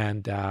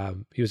 And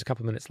he was a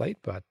couple minutes late,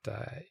 but,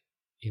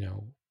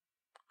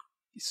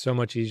 so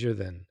much easier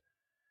than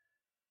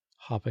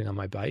hopping on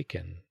my bike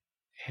and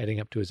heading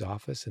up to his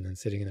office and then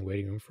sitting in the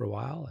waiting room for a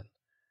while.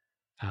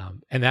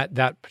 And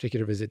that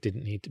particular visit I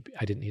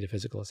didn't need a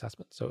physical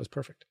assessment. So it was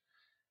perfect.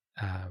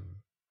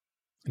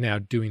 Now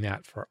doing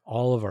that for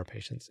all of our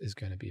patients is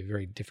going to be a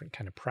very different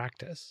kind of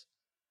practice.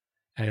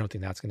 And I don't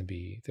think that's going to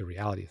be the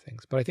reality of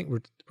things, but I think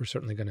we're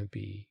certainly going to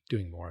be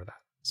doing more of that.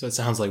 So it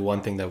sounds like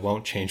one thing that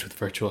won't change with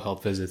virtual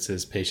health visits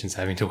is patients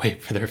having to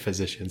wait for their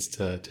physicians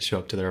to show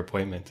up to their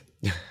appointment.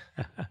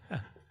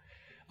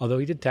 Although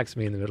he did text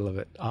me in the middle of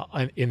it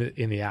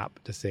in the app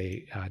to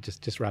say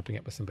just wrapping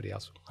up with somebody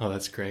else. Oh,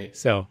 that's great.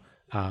 So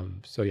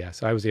so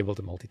I was able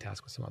to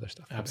multitask with some other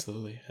stuff.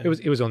 Absolutely.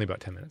 It was only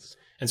about 10 minutes.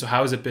 And so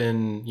how has it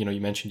been?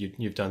 You mentioned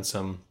you've done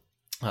some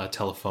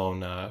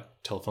telephone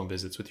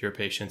visits with your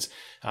patients.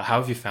 How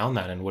have you found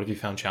that, and what have you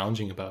found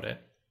challenging about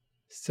it?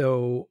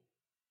 So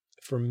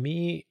for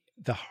me,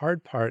 the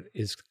hard part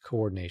is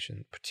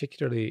coordination,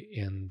 particularly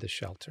in the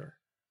shelter.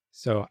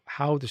 So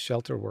how the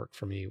shelter worked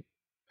for me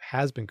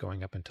has been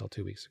going up until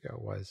 2 weeks ago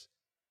was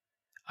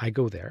I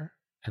go there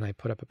and I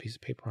put up a piece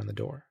of paper on the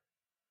door,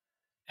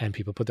 and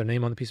people put their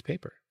name on the piece of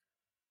paper,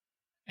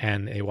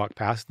 and they walk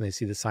past and they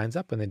see the signs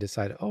up and they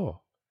decide,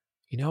 oh,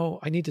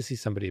 I need to see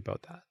somebody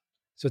about that.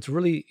 So it's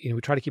really,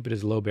 we try to keep it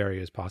as low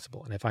barrier as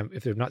possible. And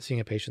if they're not seeing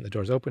a patient, the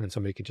door's open and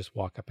somebody can just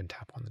walk up and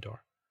tap on the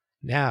door.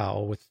 Now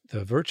with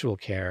the virtual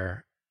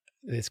care,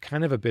 it's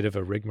kind of a bit of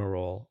a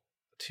rigmarole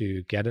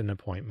to get an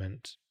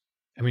appointment.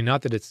 I mean,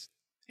 not that it's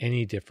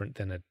any different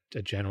than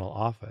a general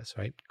office,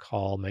 right?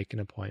 Call, make an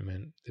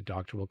appointment, the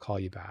doctor will call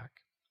you back.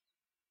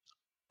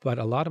 But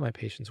a lot of my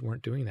patients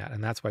weren't doing that,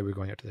 and that's why we're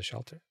going out to the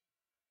shelter.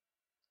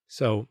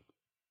 So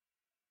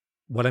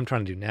what I'm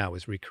trying to do now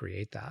is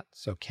recreate that.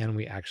 So can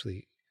we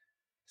actually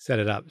set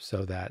it up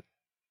so that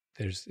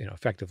there's,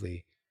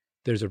 effectively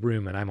there's a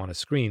room and I'm on a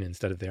screen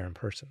instead of there in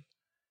person,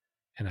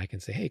 and I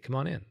can say, hey, come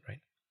on in, right?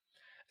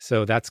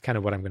 So that's kind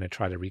of what I'm going to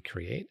try to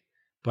recreate.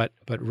 But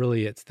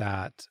really it's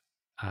that,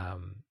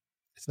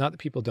 it's not that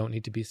people don't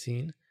need to be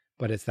seen,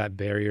 but it's that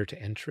barrier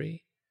to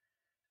entry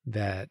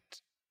that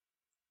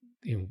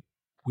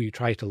we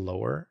try to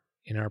lower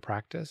in our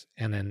practice,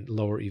 and then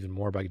lower even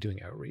more by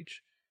doing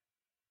outreach.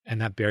 And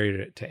that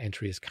barrier to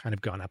entry has kind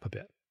of gone up a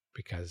bit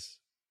because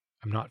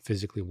I'm not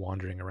physically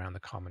wandering around the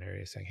common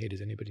area saying, hey,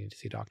 does anybody need to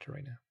see a doctor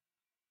right now?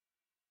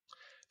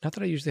 Not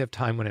that I usually have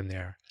time when I'm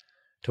there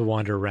to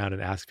wander around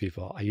and ask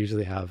people. I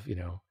usually have,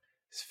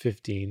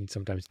 15,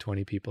 sometimes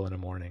 20 people in a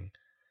morning.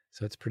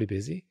 So it's pretty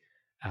busy.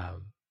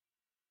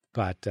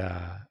 But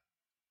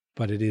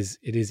it is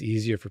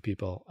easier for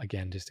people,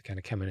 again, just to kind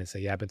of come in and say,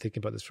 yeah, I've been thinking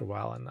about this for a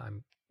while,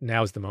 and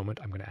now's the moment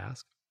I'm going to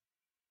ask.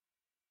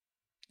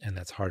 And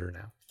that's harder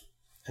now.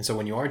 And so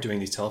when you are doing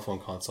these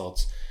telephone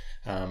consults,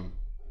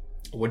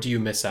 what do you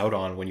miss out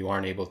on when you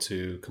aren't able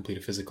to complete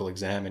a physical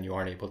exam and you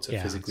aren't able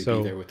to physically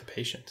be there with the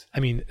patient? I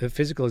mean, the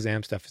physical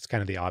exam stuff is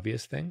kind of the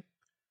obvious thing,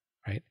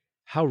 right?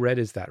 How red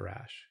is that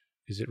rash?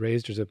 Is it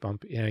raised or is it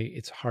bump?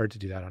 It's hard to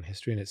do that on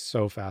history, and it's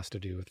so fast to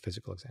do with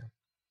physical exam.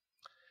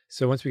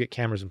 So once we get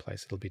cameras in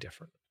place, it'll be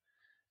different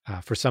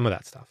for some of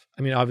that stuff.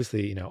 I mean,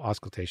 obviously,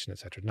 auscultation, et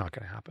cetera, not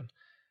going to happen,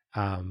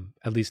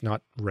 at least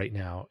not right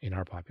now in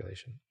our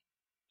population.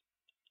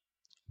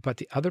 But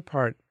the other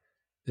part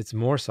that's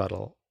more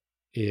subtle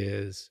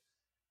is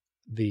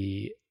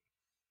the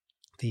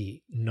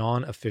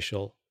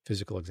non-official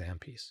physical exam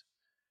piece.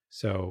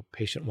 So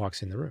patient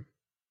walks in the room.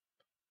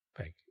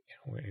 Like,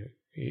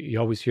 you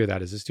always hear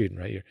that as a student,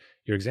 right?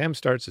 Your exam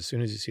starts as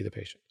soon as you see the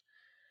patient.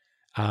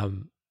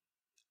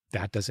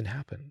 That doesn't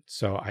happen.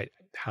 So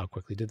how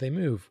quickly did they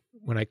move?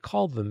 When I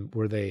called them,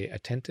 were they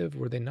attentive?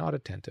 Were they not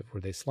attentive? Were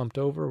they slumped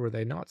over? Were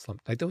they not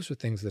slumped? Like, those are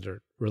things that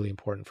are really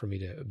important for me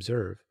to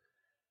observe.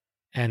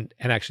 And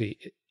actually,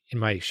 in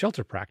my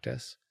shelter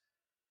practice,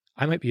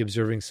 I might be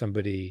observing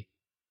somebody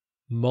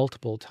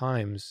multiple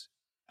times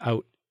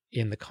out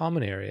in the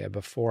common area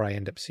before I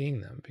end up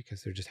seeing them,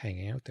 because they're just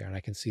hanging out there, and I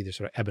can see their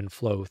sort of ebb and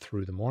flow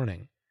through the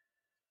morning.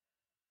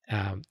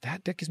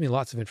 That gives me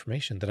lots of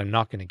information that I'm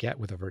not going to get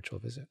with a virtual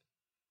visit.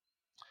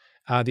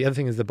 The other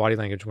thing is the body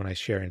language when I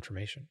share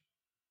information.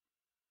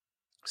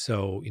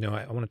 So,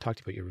 I want to talk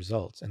to you about your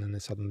results. And then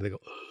suddenly they go,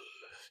 ugh.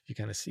 You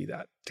kind of see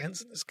that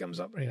tenseness comes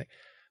up. And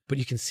but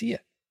you can see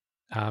it.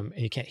 And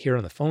you can't hear it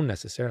on the phone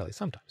necessarily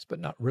sometimes, but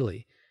not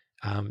really.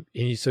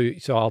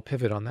 So I'll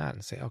pivot on that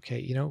and say,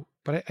 okay,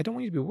 but I don't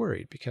want you to be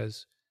worried,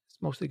 because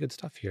it's mostly good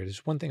stuff here.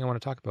 There's one thing I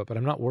want to talk about, but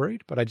I'm not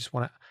worried, but I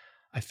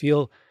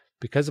feel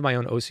because of my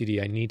own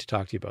OCD, I need to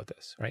talk to you about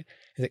this, right?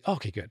 It's like,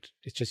 okay, good.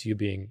 It's just you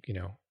being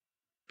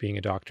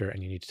a doctor,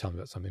 and you need to tell me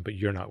about something, but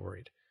you're not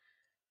worried.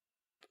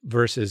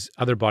 Versus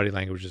other body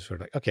language is sort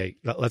of like, okay,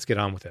 let's get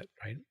on with it,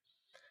 right?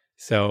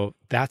 So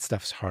that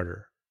stuff's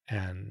harder.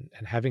 And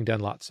having done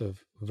lots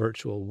of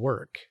virtual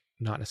work,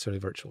 not necessarily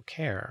virtual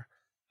care,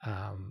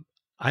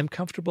 I'm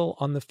comfortable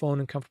on the phone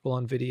and comfortable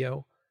on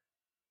video,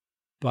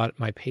 but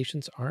my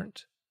patients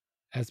aren't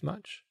as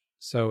much.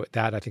 So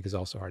that, I think, is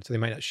also hard. So they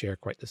might not share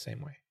quite the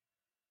same way.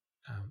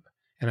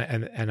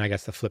 And I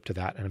guess the flip to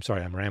that, and I'm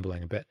sorry, I'm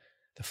rambling a bit.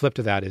 The flip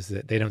to that is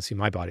that they don't see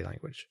my body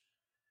language.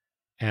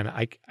 And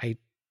I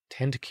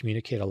tend to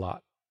communicate a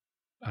lot,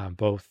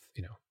 both,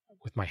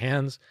 with my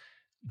hands,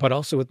 but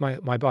also with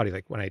my body.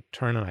 Like when I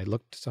turn and I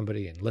look to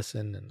somebody and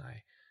listen and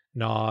I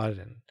nod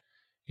and,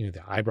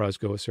 the eyebrows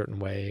go a certain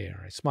way,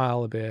 or I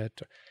smile a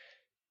bit.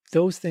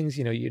 Those things,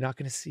 you're not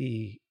going to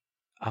see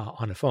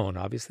on a phone,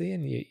 obviously.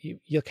 And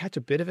you'll catch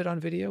a bit of it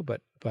on video,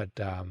 but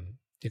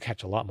You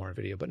catch a lot more in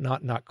video, but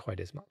not quite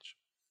as much.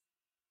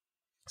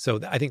 So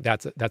I think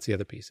that's the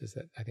other piece, is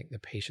that I think the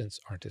patients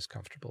aren't as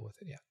comfortable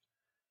with it yet.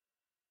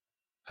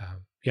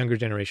 Younger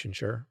generation,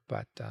 sure,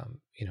 but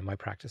my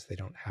practice, they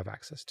don't have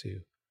access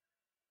to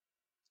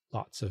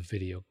lots of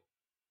video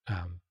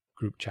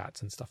group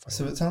chats and stuff like that.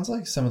 So it sounds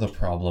like some of the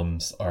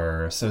problems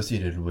are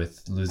associated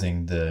with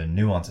losing the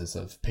nuances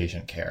of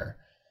patient care.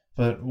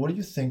 But what do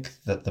you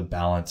think that the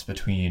balance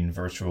between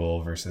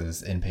virtual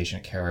versus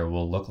inpatient care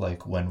will look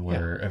like when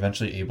we're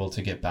eventually able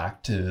to get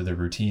back to the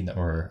routine that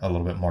we're a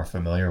little bit more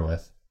familiar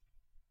with?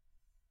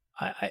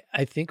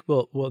 I think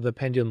the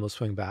pendulum will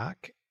swing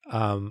back.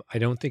 I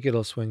don't think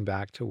it'll swing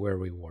back to where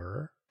we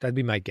were. That'd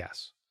be my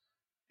guess.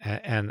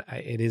 And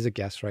it is a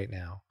guess right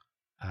now.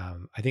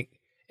 I think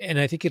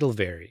it'll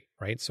vary,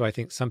 right? So I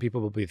think some people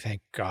will be,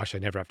 thank gosh, I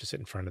never have to sit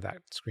in front of that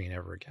screen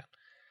ever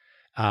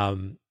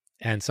again.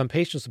 And some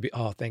patients will be,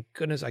 oh, thank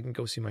goodness I can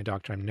go see my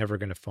doctor. I'm never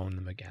going to phone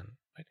them again.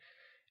 Right?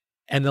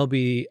 And there'll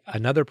be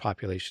another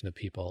population of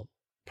people,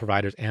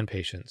 providers and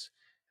patients,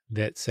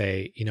 that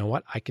say, you know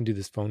what, I can do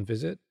this phone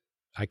visit.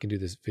 I can do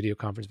this video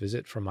conference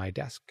visit from my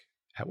desk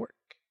at work.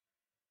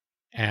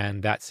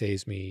 And that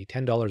saves me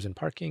 $10 in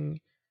parking.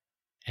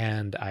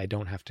 And I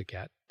don't have to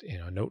get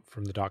a note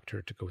from the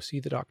doctor to go see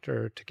the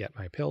doctor to get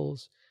my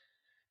pills.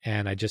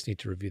 And I just need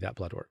to review that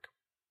blood work.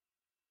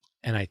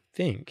 And I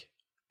think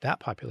that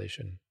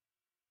population,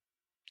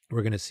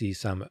 we're going to see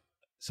some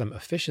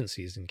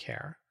efficiencies in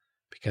care,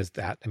 because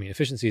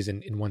efficiencies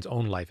in one's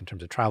own life in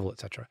terms of travel, et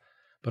cetera,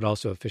 but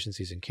also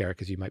efficiencies in care,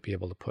 because you might be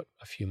able to put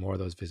a few more of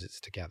those visits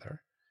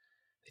together.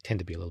 They tend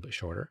to be a little bit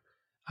shorter.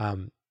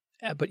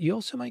 But you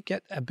also might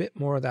get a bit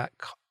more of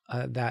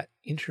that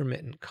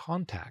intermittent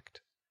contact,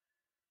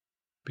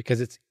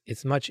 because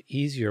it's much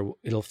easier.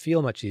 It'll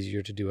feel much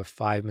easier to do a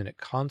 5-minute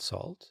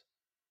consult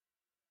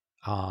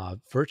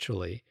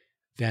virtually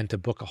than to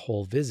book a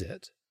whole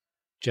visit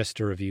just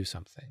to review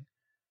something.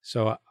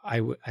 So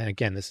and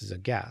again, this is a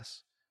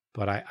guess,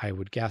 but I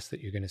would guess that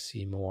you're going to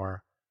see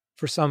more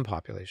for some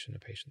population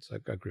of patients,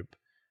 a group,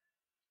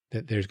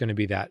 that there's going to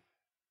be that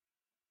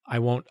I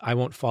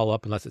won't follow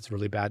up unless it's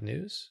really bad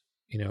news,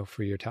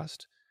 for your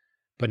test.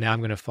 But now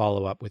I'm going to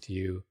follow up with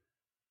you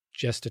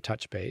just to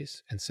touch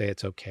base and say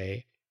it's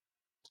okay,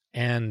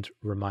 and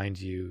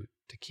remind you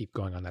to keep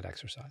going on that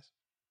exercise,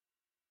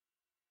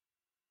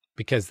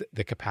 because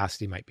the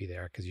capacity might be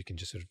there, because you can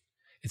just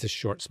it's a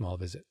short, small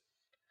visit.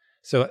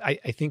 So I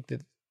think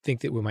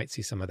that we might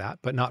see some of that,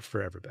 but not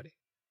for everybody.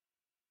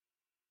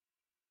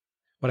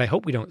 What I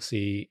hope we don't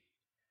see,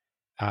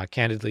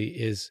 candidly,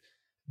 is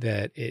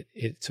that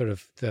it sort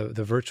of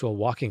the virtual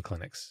walk-in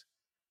clinics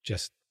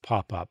just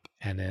pop up,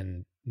 and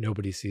then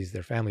nobody sees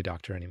their family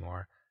doctor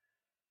anymore,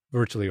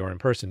 virtually or in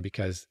person,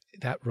 because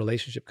that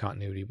relationship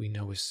continuity we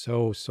know is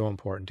so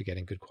important to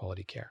getting good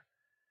quality care,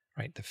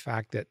 right? The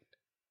fact that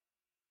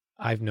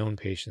I've known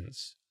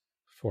patients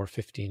for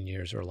 15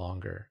 years or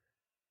longer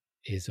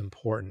is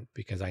important,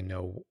 because I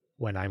know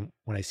when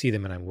I see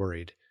them and I'm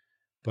worried.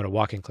 But a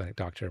walk-in clinic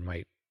doctor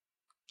might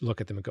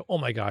look at them and go, oh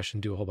my gosh,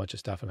 and do a whole bunch of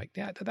stuff. I'm like,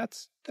 yeah,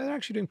 they're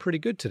actually doing pretty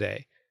good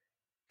today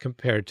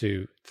compared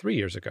to 3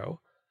 years ago.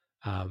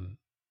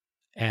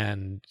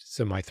 And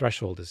so my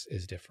threshold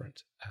is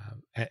different,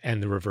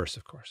 and the reverse,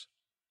 of course.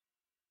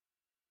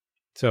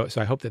 So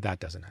I hope that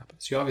doesn't happen.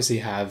 So you obviously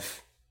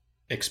have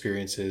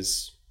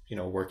experiences,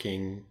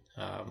 working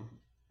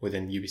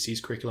within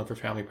UBC's curriculum for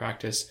family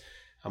practice.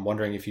 I'm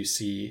wondering if you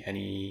see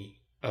any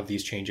of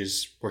these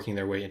changes working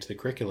their way into the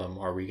curriculum.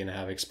 Are we going to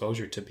have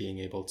exposure to being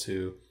able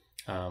to,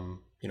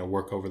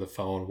 work over the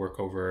phone, work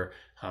over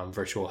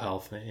virtual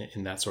health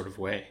in that sort of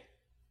way?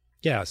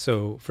 Yeah,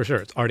 so for sure,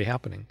 it's already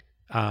happening.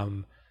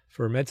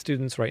 For med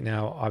students right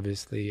now,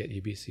 obviously at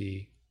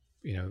UBC,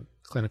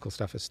 clinical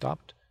stuff has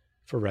stopped.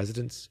 For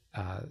residents,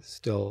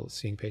 still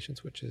seeing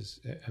patients, which is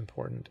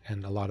important,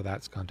 and a lot of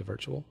that's gone to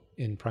virtual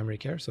in primary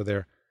care. So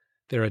they're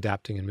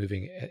adapting and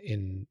moving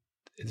in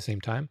at the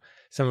same time.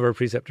 Some of our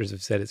preceptors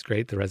have said it's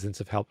great. The residents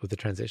have helped with the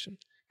transition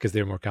because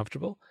they're more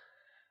comfortable.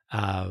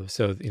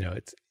 So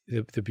it's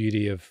the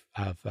beauty of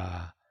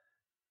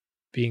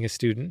being a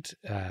student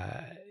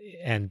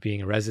and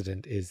being a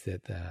resident is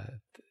that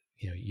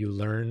you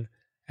learn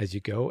as you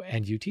go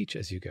and you teach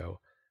as you go.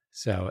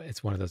 So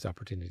it's one of those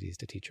opportunities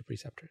to teach your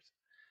preceptors.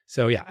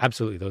 So yeah,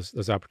 absolutely,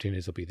 those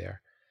opportunities will be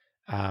there.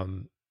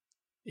 And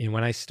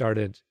when I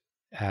started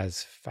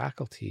as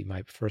faculty,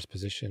 my first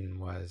position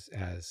was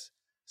as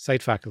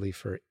site faculty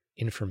for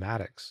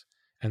informatics,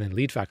 and then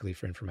lead faculty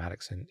for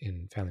informatics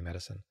in family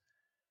medicine.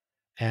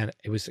 And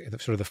it was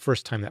sort of the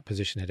first time that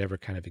position had ever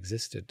kind of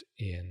existed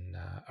in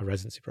a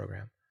residency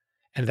program.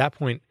 And at that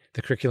point,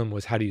 the curriculum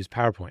was how to use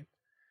PowerPoint.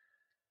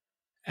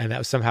 And that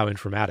was somehow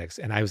informatics.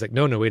 And I was like,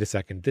 no, wait a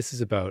second. This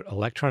is about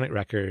electronic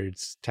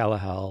records,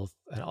 telehealth,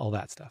 and all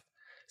that stuff.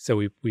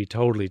 So we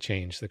totally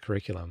changed the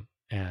curriculum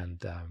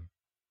and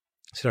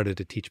started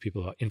to teach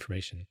people about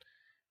information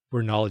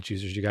we're knowledge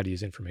users. You got to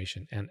use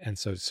information. And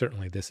so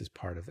certainly this is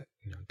part of it.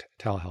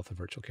 Telehealth and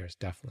virtual care is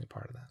definitely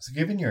part of that. So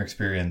given your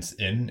experience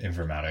in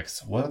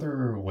informatics, what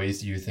other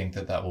ways do you think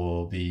that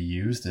will be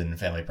used in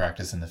family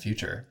practice in the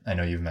future? I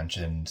know you've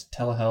mentioned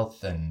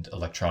telehealth and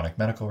electronic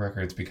medical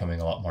records becoming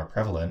a lot more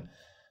prevalent.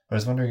 I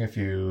was wondering if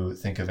you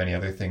think of any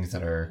other things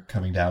that are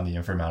coming down the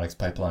informatics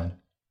pipeline.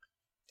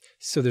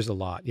 So there's a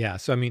lot. Yeah.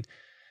 So, I mean,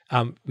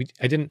 I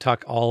didn't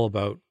talk all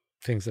about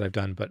things that I've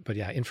done, but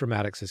yeah,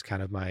 informatics is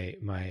kind of my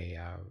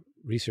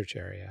research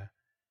area.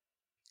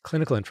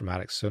 Clinical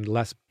informatics, so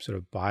less sort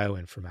of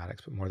bioinformatics,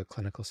 but more the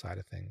clinical side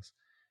of things.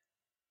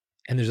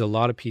 And there's a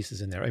lot of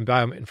pieces in there. And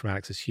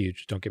bioinformatics is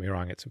huge. Don't get me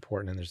wrong; it's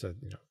important, and there's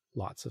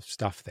lots of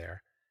stuff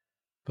there.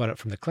 But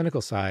from the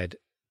clinical side,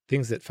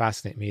 things that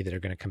fascinate me that are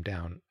going to come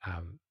down,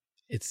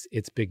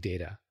 it's big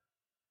data,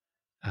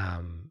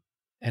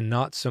 and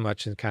not so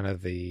much in kind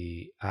of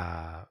the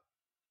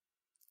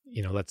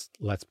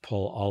let's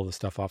pull all the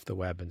stuff off the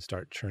web and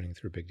start churning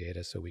through big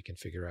data so we can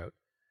figure out,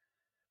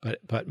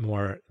 but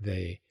more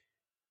the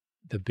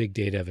big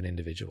data of an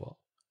individual.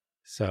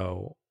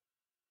 So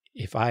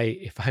if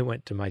I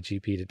went to my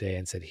GP today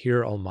and said, here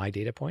are all my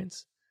data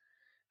points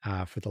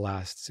for the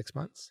last 6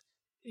 months,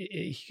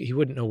 he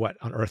wouldn't know what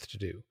on earth to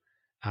do.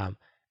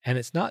 And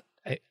it's not,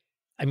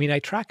 I mean, I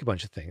track a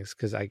bunch of things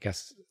because I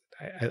guess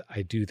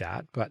I do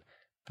that, but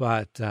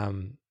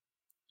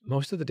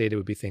most of the data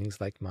would be things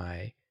like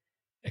my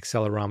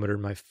accelerometer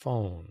in my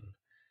phone,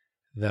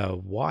 the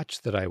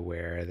watch that I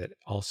wear that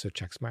also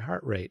checks my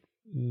heart rate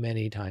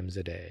many times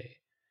a day,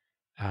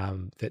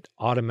 that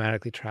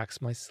automatically tracks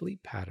my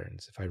sleep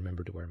patterns if I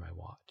remember to wear my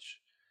watch.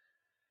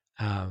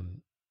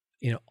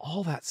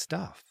 All that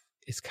stuff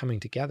is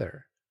coming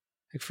together.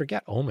 Like,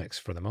 forget omics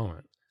for the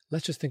moment.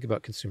 Let's just think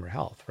about consumer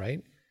health,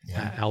 right?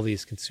 Yeah. All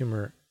these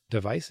consumer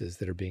devices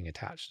that are being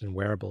attached and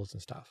wearables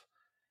and stuff.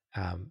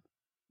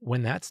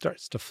 When that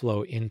starts to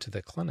flow into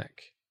the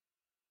clinic,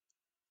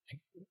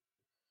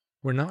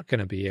 we're not going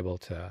to be able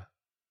to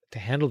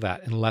handle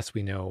that unless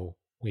we know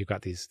we've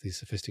got these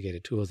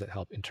sophisticated tools that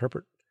help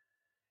interpret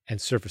and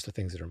surface the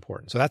things that are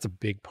important. So that's a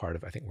big part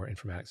of, I think, where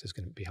informatics is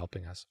going to be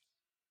helping us.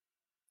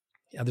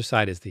 The other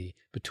side is the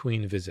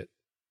between visit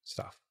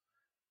stuff.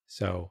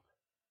 So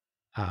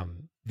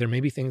there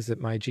may be things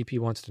that my GP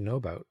wants to know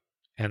about,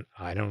 and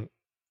I don't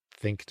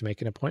think to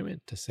make an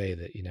appointment to say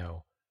that,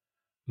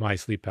 my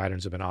sleep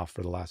patterns have been off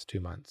for the last 2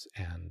 months,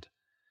 and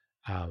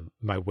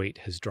my weight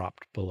has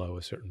dropped below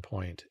a certain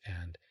point,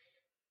 and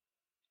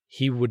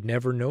he would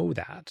never know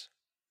that.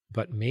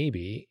 But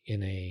maybe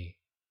in a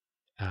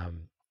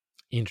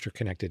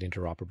interconnected,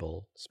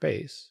 interoperable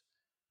space,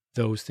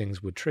 those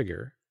things would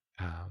trigger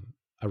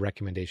a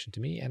recommendation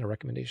to me and a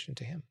recommendation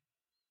to him.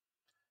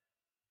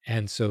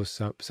 And so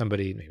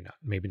somebody,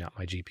 maybe not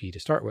my GP to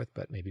start with,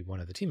 but maybe one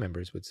of the team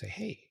members would say,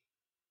 hey,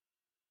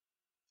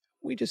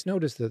 we just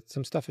noticed that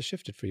some stuff has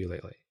shifted for you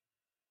lately.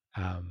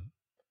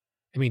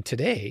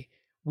 Today,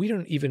 we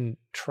don't even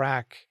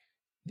track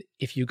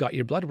if you got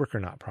your blood work or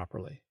not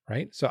properly,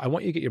 right? So I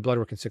want you to get your blood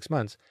work in 6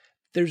 months.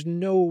 There's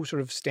no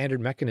sort of standard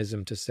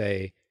mechanism to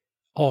say,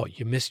 oh,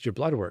 you missed your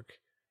blood work.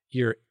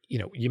 You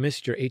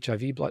missed your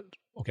HIV blood.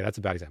 Okay, that's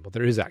a bad example.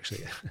 There is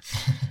actually,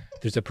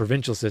 there's a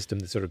provincial system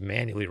that's sort of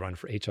manually run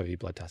for HIV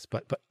blood tests,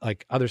 but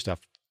like other stuff,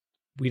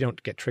 we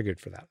don't get triggered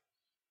for that.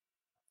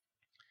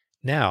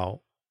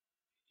 Now,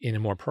 in a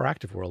more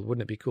proactive world,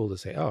 wouldn't it be cool to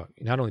say, oh,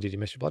 not only did you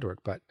miss your blood work,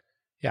 but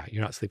yeah,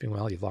 you're not sleeping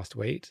well, you've lost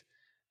weight.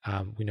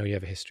 We know you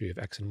have a history of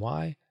X and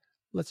Y.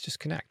 Let's just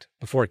connect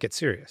before it gets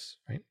serious,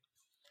 right?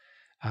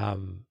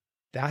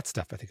 That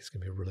stuff I think is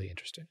going to be really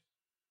interesting.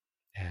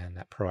 And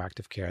that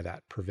proactive care,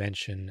 that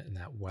prevention and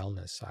that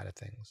wellness side of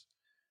things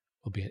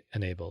will be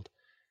enabled.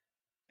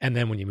 And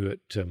then when you move it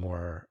to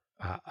more,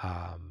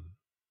 I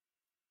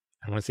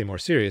don't want to say more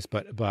serious,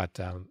 but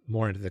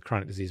more into the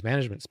chronic disease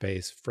management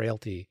space,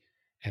 frailty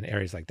and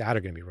areas like that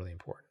are going to be really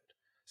important.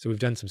 So we've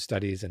done some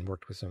studies and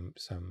worked with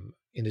some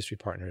industry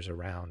partners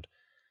around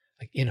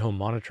like in-home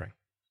monitoring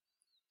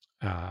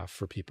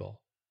for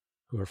people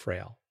who are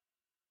frail,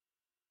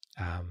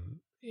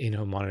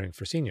 in-home monitoring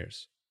for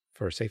seniors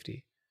for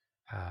safety.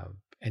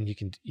 And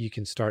you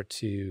can start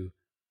to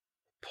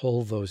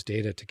pull those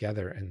data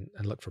together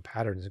and look for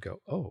patterns and go,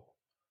 oh,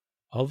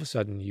 all of a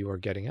sudden you are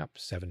getting up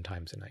 7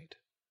 times a night.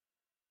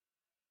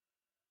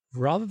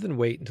 Rather than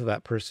wait until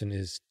that person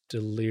is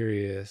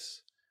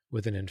delirious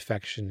with an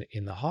infection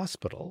in the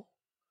hospital,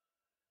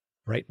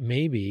 right?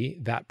 Maybe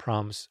that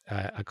prompts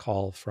a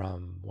call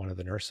from one of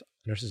the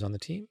nurses on the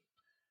team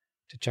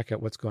to check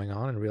out what's going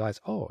on and realize,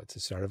 oh, it's the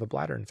start of a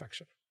bladder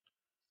infection.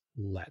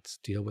 Let's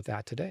deal with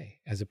that today,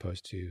 as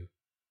opposed to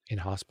in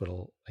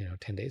hospital,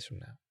 10 days from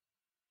now.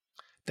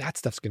 That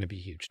stuff's going to be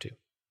huge too.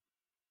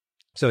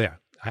 So yeah,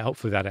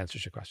 hopefully that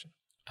answers your question.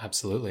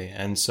 Absolutely.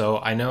 And so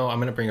I know I'm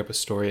going to bring up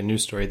a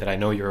news story that I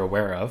know you're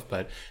aware of,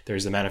 but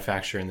there's a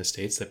manufacturer in the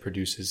States that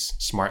produces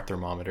smart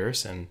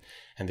thermometers, and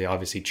they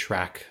obviously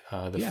track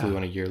the flu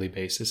on a yearly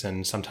basis.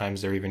 And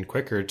sometimes they're even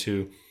quicker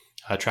to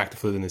track the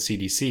flu than the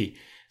CDC.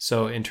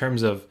 So in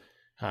terms of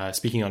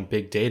speaking on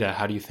big data,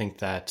 how do you think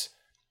that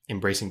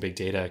embracing big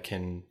data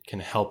can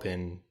help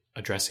in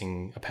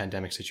addressing a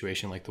pandemic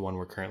situation like the one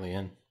we're currently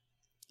in.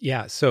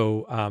 Yeah.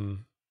 So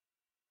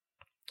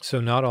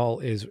not all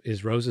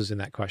is roses in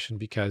that question,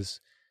 because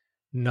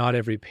not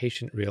every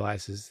patient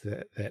realizes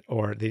that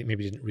or they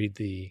maybe didn't read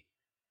the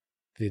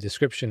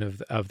description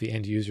of the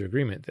end user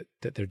agreement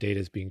that their data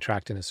is being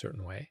tracked in a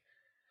certain way,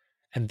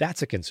 and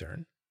that's a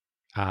concern.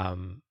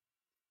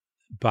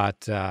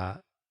 But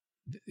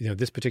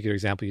this particular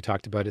example you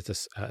talked about,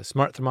 it's a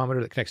smart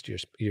thermometer that connects to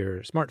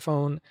your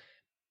smartphone,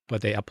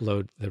 but they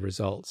upload the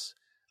results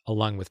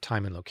along with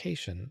time and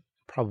location,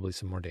 probably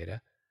some more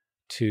data,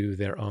 to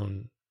their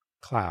own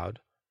cloud,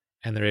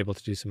 and they're able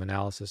to do some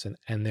analysis,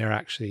 and they're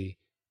actually,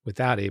 with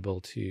that,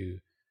 able to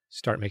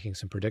start making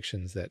some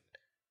predictions that,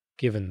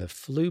 given the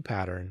flu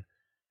pattern,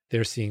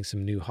 they're seeing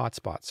some new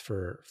hotspots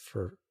for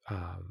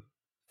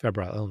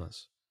febrile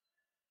illness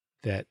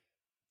that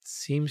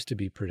seems to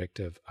be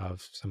predictive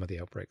of some of the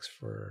outbreaks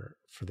for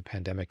the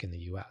pandemic in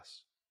the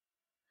US.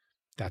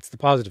 That's the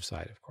positive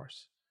side, of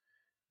course.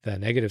 The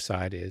negative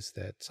side is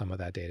that some of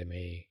that data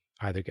may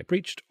either get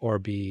breached or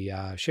be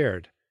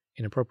shared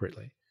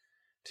inappropriately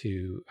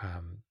to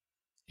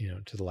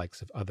the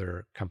likes of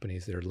other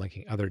companies that are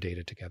linking other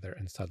data together,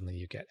 and suddenly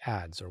you get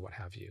ads or what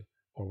have you,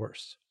 or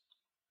worse.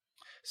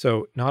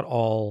 So not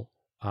all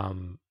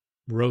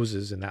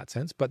roses in that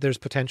sense, but there's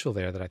potential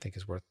there that I think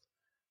is worth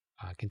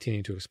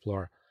continuing to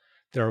explore.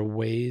 There are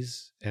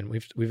ways, and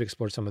we've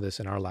explored some of this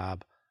in our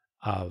lab,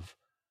 of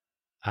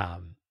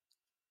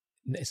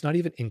it's not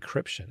even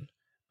encryption,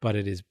 but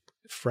it is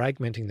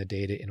fragmenting the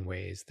data in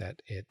ways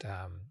that it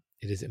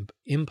is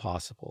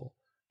impossible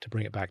to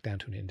bring it back down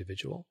to an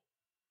individual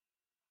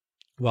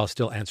while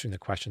still answering the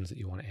questions that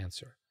you want to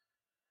answer.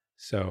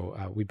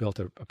 So we built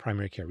a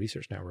primary care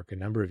research network a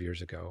number of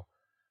years ago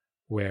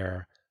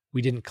where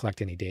we didn't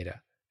collect any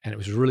data, and it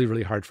was really,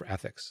 really hard for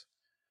ethics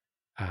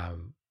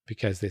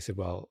because they said,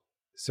 well,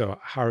 so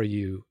how are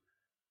you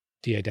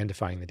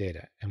de-identifying the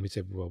data? And we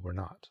said, well, we're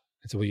not.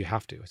 I said, well, you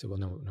have to. I said, well,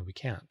 no, we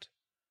can't.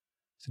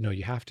 I said, no,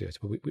 you have to. I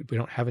said, well, we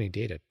don't have any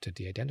data to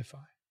de-identify.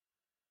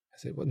 I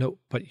said, well, no,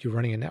 but you're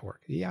running a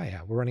network.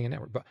 Yeah, we're running a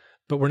network,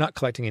 but we're not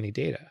collecting any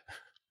data.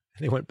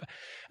 And they went,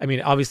 I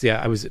mean, obviously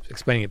I was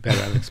explaining it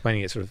better. I was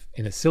explaining it sort of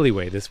in a silly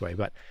way this way,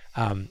 but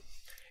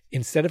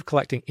instead of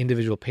collecting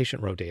individual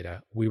patient row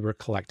data, we were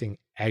collecting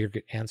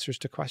aggregate answers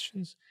to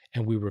questions,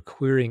 and we were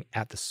querying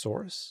at the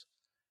source.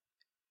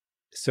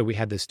 So we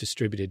had this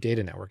distributed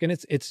data network, and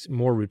it's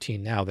more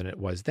routine now than it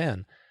was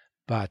then.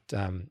 But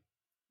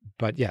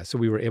yeah, so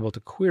we were able to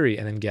query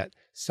and then get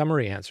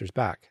summary answers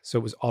back. So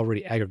it was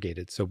already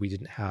aggregated, so we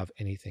didn't have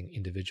anything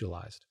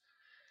individualized.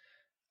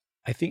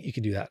 I think you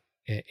can do that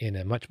in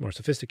a much more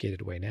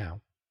sophisticated way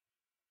now.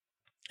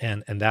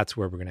 And that's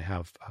where we're going to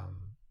have...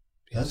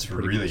 That's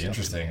really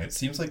interesting. It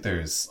seems like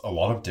there's a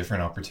lot of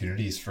different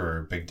opportunities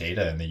for big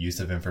data and the use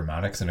of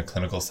informatics in a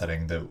clinical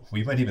setting that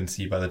we might even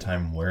see by the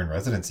time we're in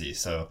residency.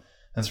 So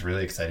that's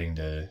really exciting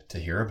to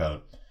hear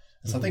about.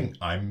 Something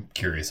I'm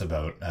curious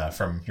about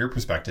from your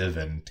perspective,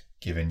 and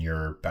given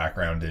your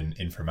background in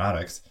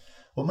informatics,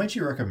 what might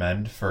you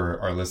recommend for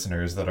our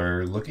listeners that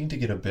are looking to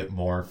get a bit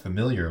more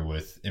familiar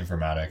with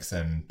informatics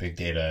and big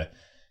data,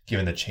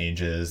 given the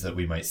changes that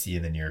we might see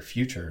in the near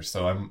future?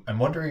 So I'm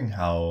wondering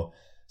how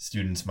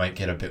students might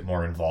get a bit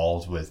more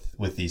involved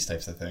with these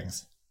types of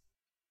things.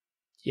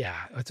 Yeah,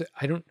 it's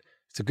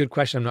a good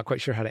question. I'm not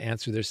quite sure how to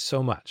answer. There's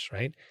so much,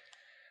 right?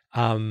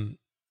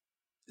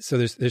 So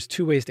there's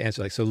two ways to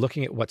answer. So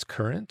looking at what's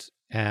current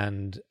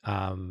and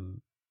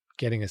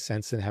getting a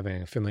sense and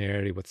having a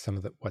familiarity with some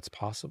of what's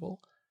possible,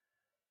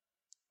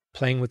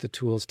 playing with the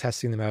tools,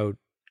 testing them out,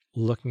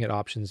 looking at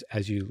options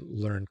as you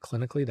learn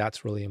clinically.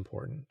 That's really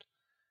important.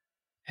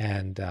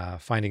 And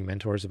finding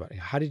mentors about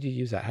how did you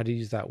use that? How do you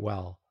use that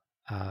well?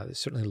 There's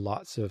certainly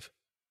lots of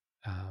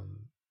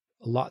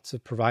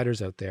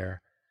providers out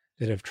there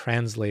that have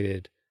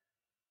translated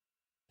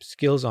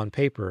skills on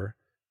paper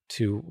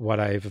to what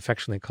I've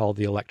affectionately called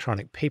the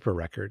electronic paper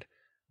record,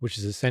 which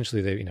is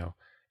essentially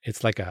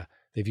it's like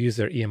they've used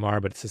their EMR,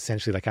 but it's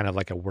essentially kind of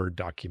like a Word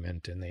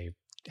document, and they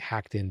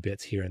hacked in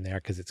bits here and there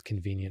because it's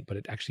convenient, but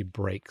it actually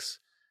breaks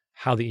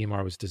how the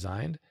EMR was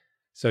designed.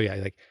 So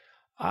yeah,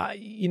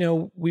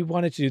 we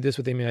wanted to do this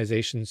with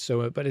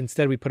immunizations, but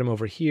instead we put them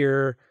over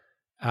here.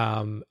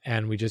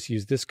 And we just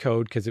used this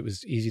code because it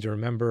was easy to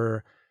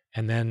remember.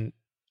 And then,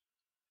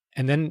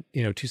 2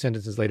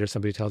 sentences later,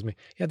 somebody tells me,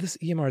 yeah, this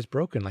EMR is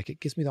broken. Like, it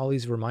gives me all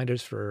these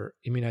reminders for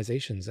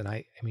immunizations. And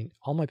I mean,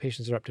 all my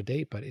patients are up to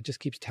date, but it just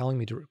keeps telling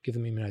me to give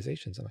them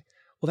immunizations. I'm like,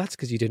 well, that's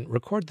because you didn't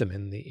record them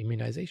in the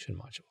immunization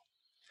module.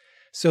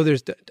 So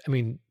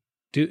don't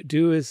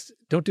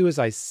do as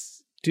I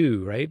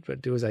do, right?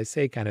 But do as I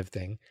say kind of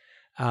thing.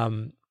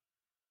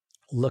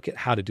 Look at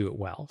how to do it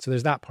well. So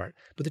there's that part,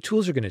 but the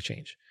tools are going to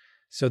change.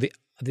 So the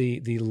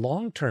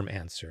long-term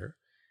answer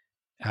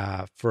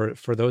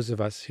for those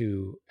of us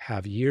who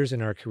have years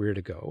in our career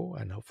to go,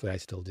 and hopefully I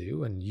still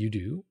do, and you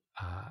do,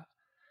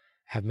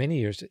 have many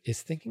years,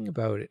 is thinking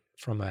about it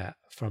from a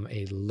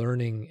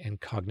learning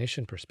and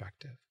cognition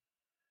perspective.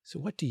 So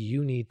what do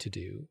you need to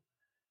do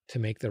to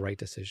make the right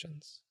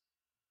decisions?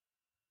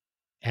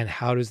 And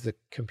how does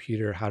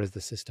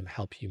the system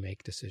help you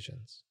make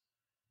decisions?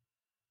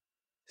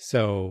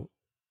 So,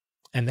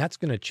 and that's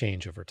going to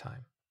change over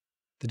time.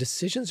 The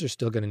decisions are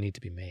still going to need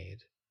to be made.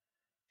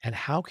 And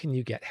how can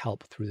you get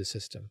help through the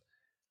system?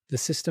 The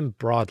system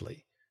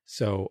broadly.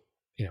 So,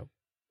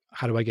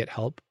 how do I get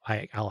help?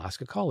 I'll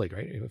ask a colleague,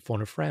 right? You'll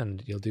phone a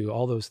friend. You'll do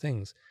all those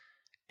things.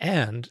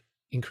 And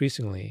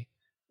increasingly,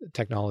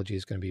 technology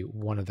is going to be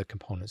one of the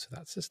components of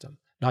that system,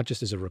 not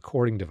just as a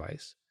recording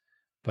device,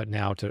 but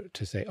now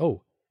to say,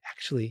 oh,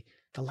 actually,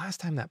 the last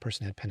time that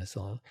person had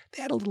penicillin,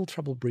 they had a little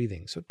trouble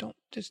breathing. So don't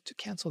just to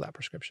cancel that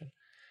prescription.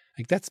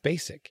 Like, that's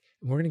basic.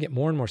 And we're going to get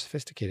more and more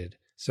sophisticated.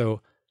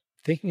 So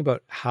thinking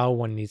about how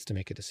one needs to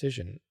make a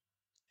decision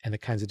and the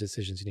kinds of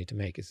decisions you need to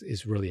make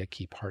is really a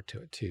key part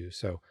to it too.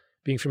 So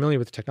being familiar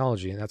with the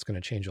technology, and that's going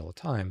to change all the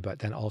time, but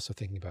then also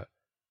thinking about,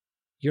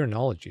 you're a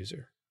knowledge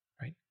user,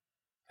 right?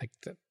 Like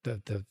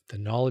the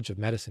knowledge of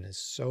medicine is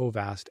so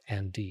vast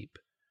and deep,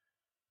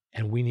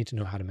 and we need to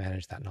know how to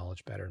manage that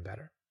knowledge better and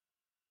better.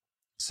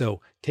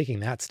 So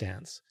taking that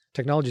stance,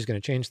 technology is going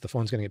to change. The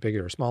phone's going to get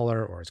bigger or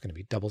smaller, or it's going to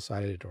be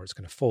double-sided, or it's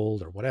going to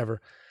fold, or whatever.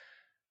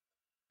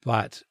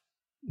 But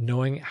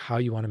knowing how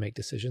you want to make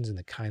decisions and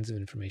the kinds of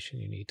information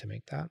you need to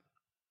make that,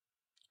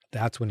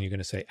 that's when you're going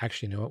to say,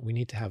 actually, you know what, we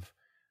need to have,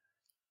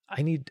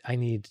 I need,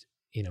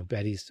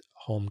 Betty's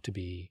home to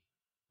be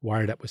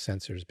wired up with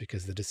sensors,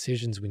 because the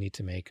decisions we need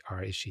to make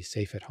are, is she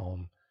safe at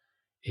home?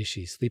 Is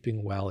she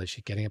sleeping well? Is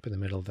she getting up in the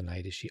middle of the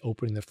night? Is she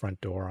opening the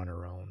front door on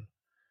her own?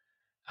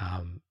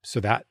 So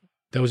that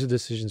those are the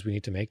decisions we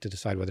need to make to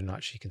decide whether or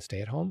not she can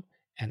stay at home.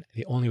 And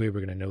the only way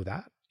we're going to know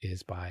that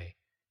is by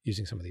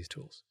using some of these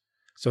tools.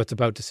 So it's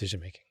about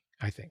decision-making,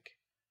 I think,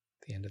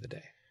 at the end of the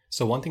day.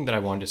 So one thing that I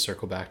wanted to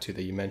circle back to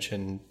that you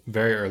mentioned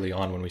very early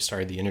on when we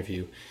started the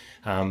interview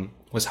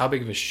was how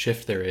big of a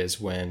shift there is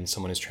when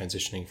someone is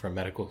transitioning from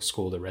medical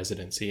school to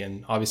residency.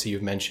 And obviously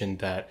you've mentioned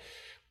that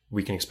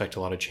we can expect a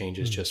lot of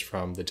changes just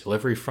from the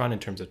delivery front in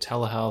terms of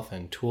telehealth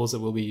and tools that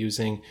we'll be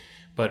using.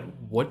 But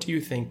what do you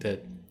think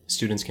that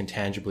students can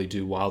tangibly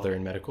do while they're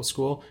in medical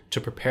school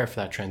to prepare for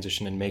that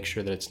transition and make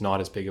sure that it's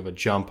not as big of a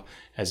jump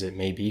as it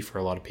may be for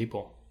a lot of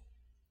people?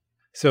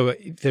 So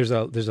there's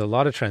a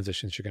lot of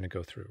transitions you're going to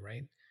go through,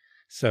 right?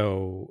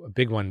 So a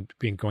big one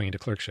being going into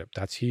clerkship.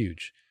 That's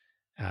huge.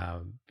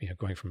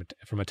 Going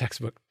from a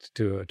textbook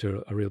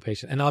to a real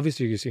patient, and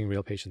obviously you're seeing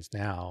real patients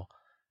now,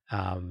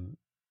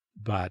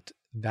 but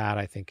that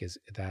I think is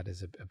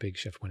a big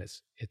shift when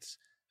it's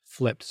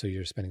flipped. So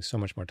you're spending so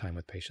much more time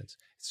with patients.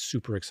 It's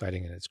super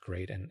exciting and it's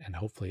great, and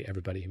hopefully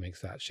everybody who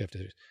makes that shift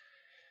is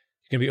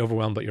going to be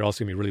overwhelmed, but you're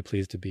also going to be really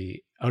pleased to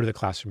be out of the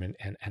classroom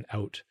and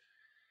out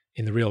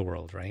in the real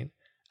world, right?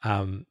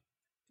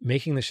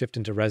 Making the shift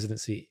into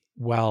residency,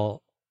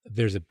 well,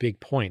 there's a big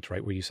point,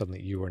 right, where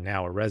you are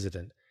now a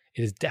resident.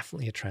 It is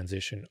definitely a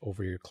transition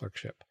over your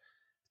clerkship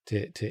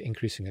to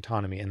increasing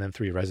autonomy, and then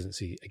through your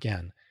residency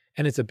again.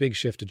 And it's a big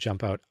shift to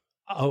jump out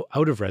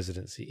of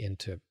residency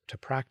into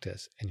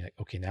practice. And you're like,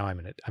 okay, now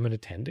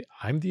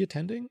I'm the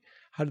attending.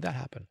 How did that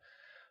happen?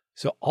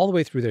 So all the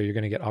way through there, you're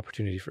going to get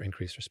opportunity for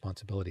increased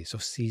responsibility. So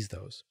seize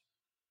those.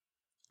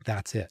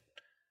 That's it.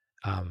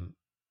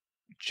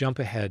 Jump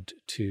ahead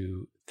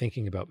to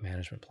thinking about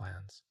management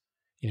plans.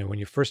 When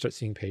you first start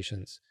seeing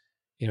patients,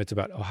 it's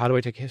about, how do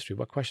I take a history?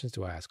 What questions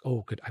do I ask?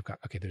 Oh, good.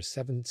 There's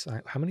 7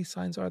 signs. How many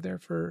signs are there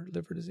for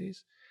liver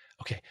disease?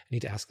 Okay, I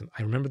need to ask them.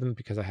 I remember them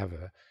because I have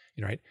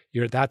right?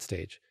 You're at that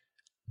stage.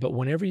 But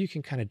whenever you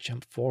can kind of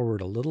jump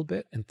forward a little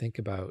bit and think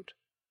about,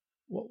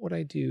 what would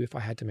I do if I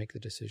had to make the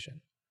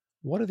decision?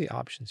 What are the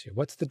options here?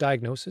 What's the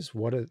diagnosis?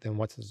 What's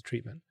the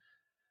treatment?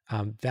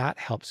 That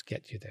helps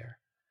get you there.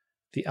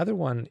 The other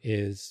one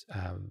is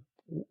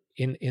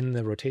in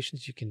the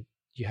rotations,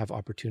 you have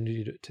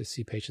opportunity to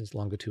see patients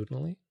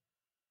longitudinally.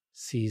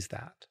 Seize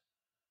that.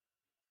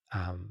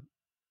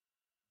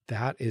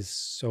 That is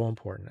so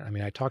important. I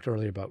mean, I talked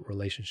earlier about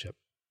relationship.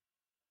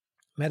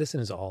 Medicine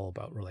is all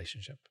about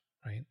relationship,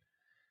 right?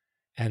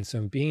 And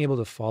so being able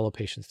to follow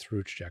patients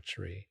through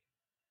trajectory,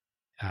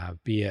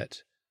 be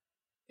it,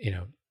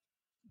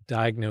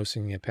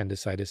 diagnosing the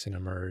appendicitis in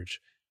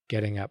EMERGE,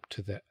 getting up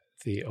to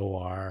the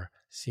OR,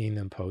 seeing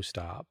them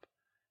post-op,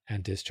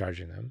 and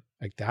discharging them.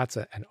 Like, that's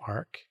an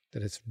arc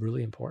that is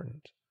really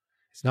important.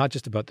 It's not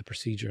just about the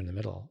procedure in the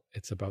middle.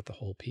 It's about the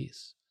whole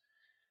piece.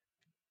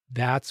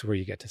 That's where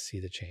you get to see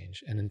the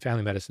change. And in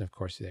family medicine, of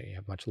course, you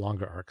have much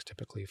longer arcs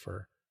typically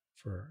for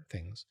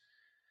things.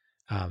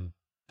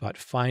 But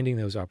finding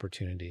those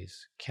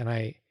opportunities,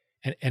 and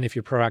if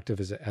you're proactive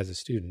as a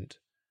student,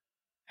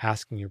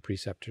 asking your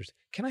preceptors,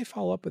 can I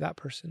follow up with that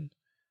person?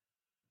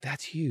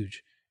 That's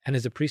huge. And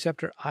as a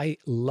preceptor, I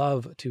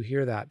love to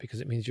hear that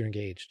because it means you're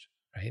engaged,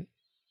 right?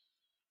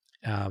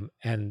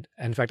 And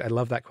in fact, I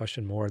love that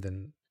question more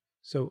than,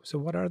 so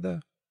what are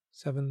the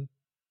 7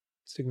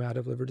 stigmata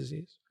of liver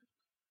disease?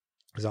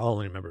 Because I'll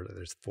only remember that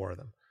there's 4 of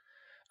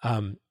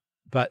them.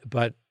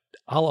 But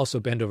I'll also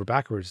bend over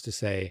backwards to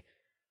say,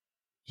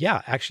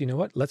 yeah, actually, you know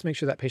what? Let's make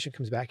sure that patient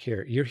comes back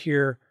here. You're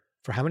here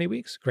For how many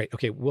weeks? Great.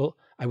 Okay, well,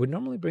 I would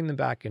normally bring them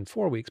back in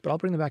 4 weeks, but I'll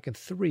bring them back in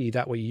 3.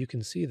 That way you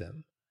can see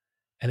them.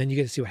 And then you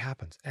get to see what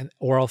happens.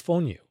 Or I'll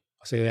phone you.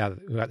 I'll say, yeah,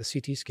 we got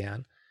the CT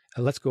scan,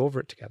 and let's go over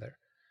it together.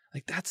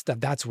 Like that stuff,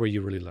 that's where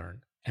you really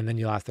learn. And then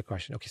you'll ask the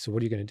question, okay, so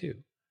what are you going to do?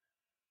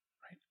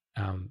 Right?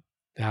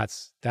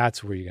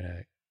 That's where you're going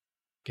to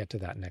get to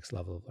that next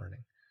level of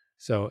learning.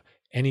 So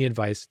any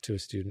advice to a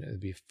student would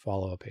be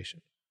follow a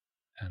patient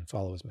and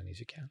follow as many as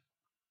you can.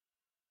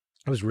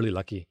 I was really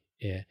lucky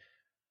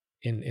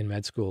in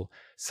med school.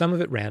 Some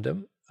of it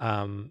random.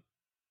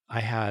 I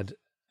had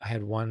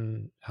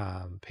one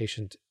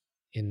patient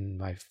in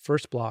my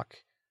first block,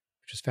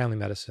 which was family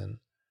medicine,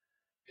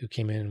 who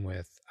came in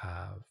with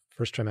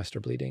first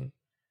trimester bleeding,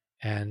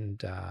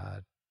 and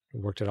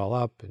worked it all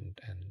up and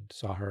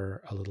saw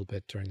her a little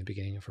bit during the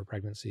beginning of her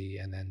pregnancy.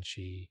 And then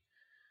she,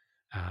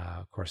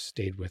 of course,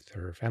 stayed with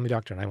her family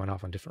doctor, and I went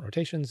off on different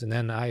rotations. And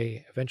then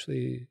I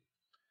eventually,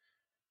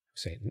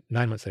 say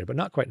 9 months later, but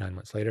not quite 9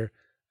 months later,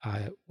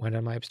 I went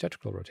on my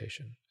obstetrical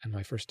rotation. And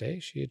my first day,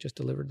 she had just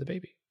delivered the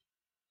baby.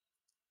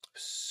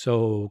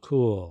 So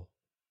cool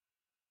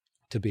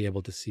to be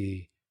able to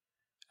see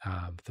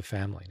the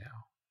family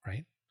now,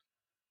 right?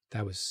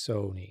 That was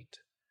so neat.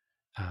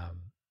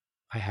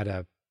 I had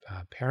a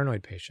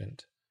paranoid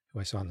patient who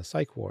I saw in the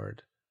psych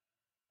ward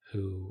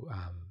who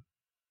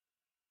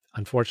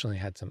unfortunately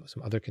had some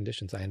other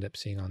conditions I ended up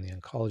seeing on the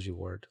oncology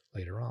ward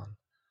later on.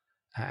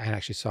 I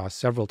actually saw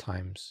several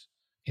times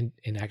in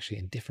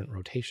different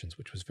rotations,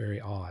 which was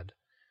very odd.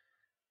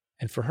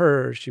 And for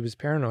her, she was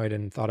paranoid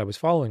and thought I was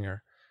following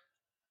her.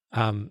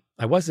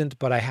 I wasn't,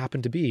 but I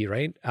happened to be,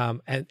 right?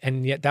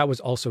 And yet that was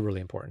also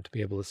really important to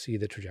be able to see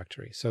the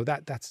trajectory. So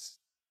that's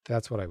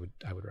what I would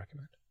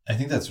recommend. I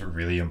think that's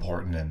really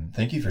important, and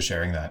thank you for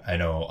sharing that. I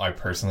know I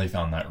personally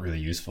found that really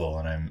useful,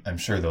 and I'm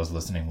sure those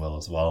listening will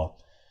as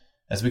well.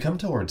 As we come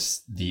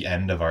towards the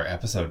end of our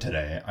episode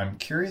today, I'm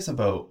curious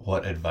about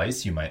what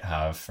advice you might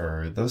have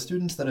for those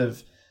students that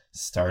have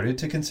started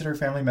to consider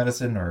family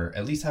medicine, or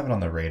at least have it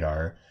on the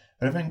radar,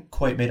 but haven't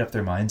quite made up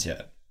their minds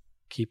yet.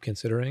 Keep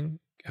considering.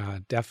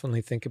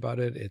 Definitely think about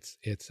it.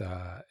 It's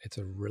a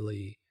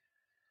really,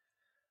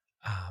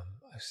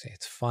 I say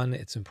it's fun.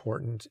 It's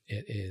important.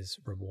 It is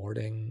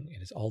rewarding.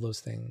 It is all those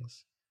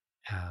things.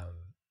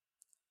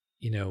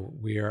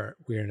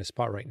 We're in a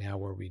spot right now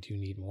where we do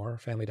need more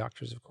family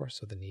doctors, of course.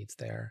 So the need's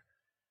there,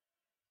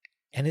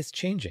 and it's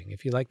changing.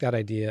 If you like that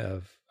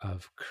idea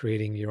of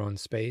creating your own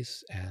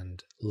space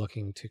and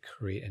looking to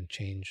create and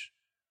change,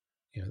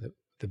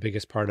 the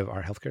biggest part of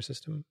our healthcare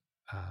system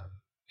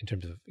in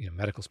terms of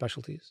medical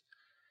specialties,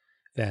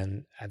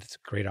 then it's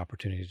a great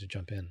opportunity to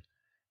jump in.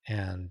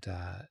 And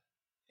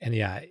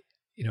yeah,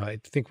 I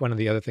think one of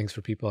the other things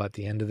for people at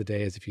the end of the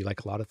day is if you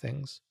like a lot of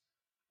things,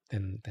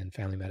 then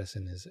family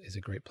medicine is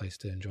a great place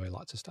to enjoy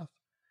lots of stuff.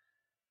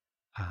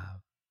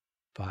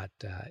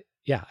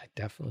 Yeah, I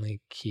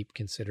definitely keep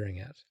considering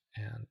it,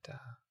 and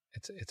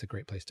it's a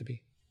great place to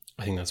be.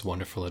 I think that's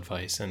wonderful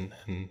advice, and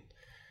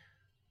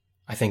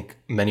I think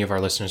many of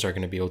our listeners are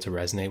going to be able to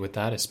resonate with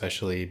that,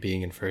 especially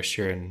being in first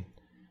year and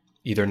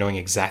either knowing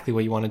exactly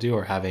what you want to do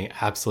or having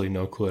absolutely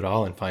no clue at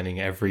all and finding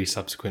every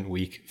subsequent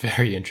week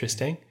very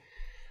interesting.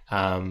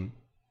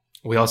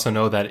 We also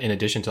know that in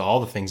addition to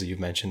all the things that you've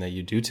mentioned that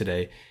you do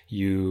today,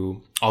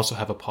 you also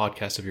have a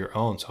podcast of your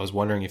own. So I was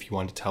wondering if you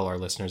wanted to tell our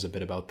listeners a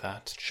bit about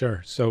that.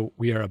 Sure. So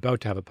we are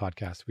about to have a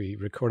podcast. We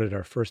recorded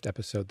our first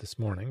episode this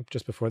morning,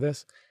 just before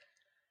this.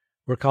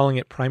 We're calling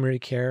it Primary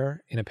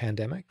Care in a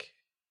Pandemic.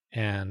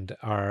 And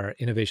our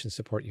innovation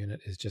support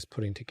unit is just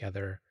putting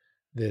together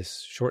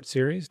this short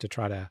series to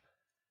try to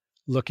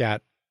look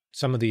at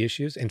some of the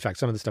issues. In fact,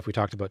 some of the stuff we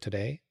talked about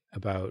today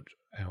about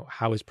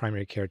how is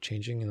primary care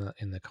changing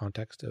in the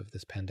context of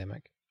this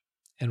pandemic,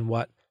 and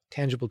what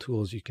tangible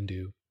tools you can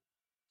do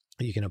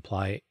that you can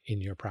apply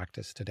in your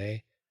practice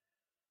today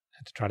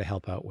and to try to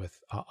help out with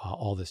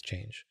all this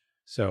change.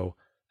 So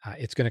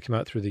it's going to come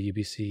out through the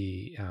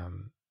UBC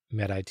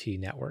MedIT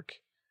network.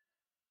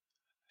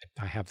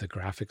 I have the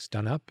graphics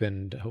done up,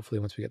 and hopefully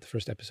once we get the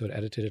first episode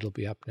edited, it'll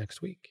be up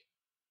next week.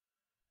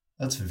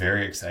 That's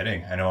very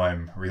exciting. I know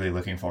I'm really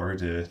looking forward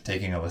to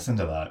taking a listen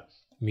to that.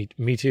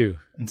 Me too.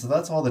 And so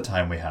that's all the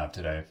time we have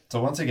today.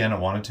 So once again, I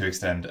wanted to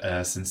extend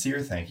a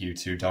sincere thank you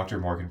to Dr.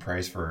 Morgan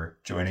Price for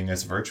joining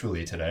us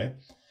virtually today.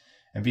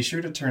 And be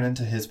sure to turn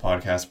into his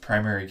podcast,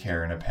 Primary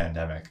Care in a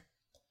Pandemic.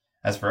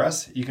 As for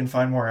us, you can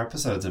find more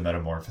episodes of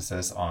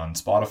Metamorphosis on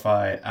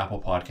Spotify,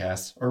 Apple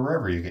Podcasts, or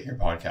wherever you get your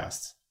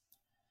podcasts.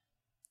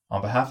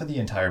 On behalf of the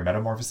entire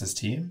Metamorphosis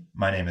team,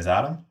 my name is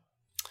Adam.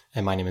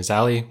 And my name is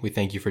Ali. We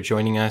thank you for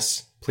joining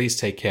us. Please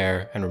take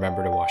care and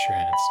remember to wash your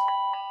hands.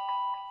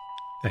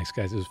 Thanks,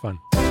 guys. It was fun.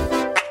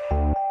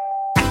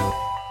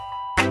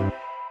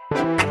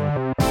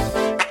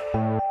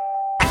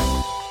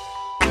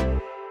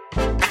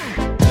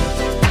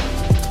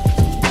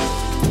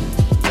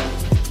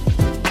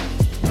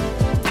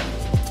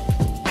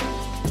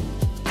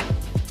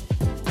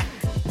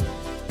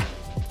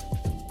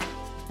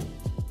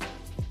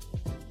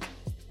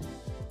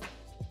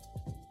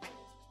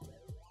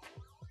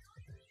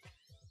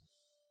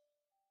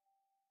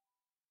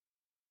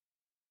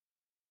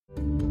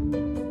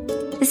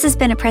 This has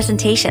been a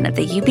presentation of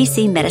the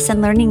UBC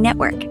Medicine Learning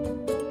Network.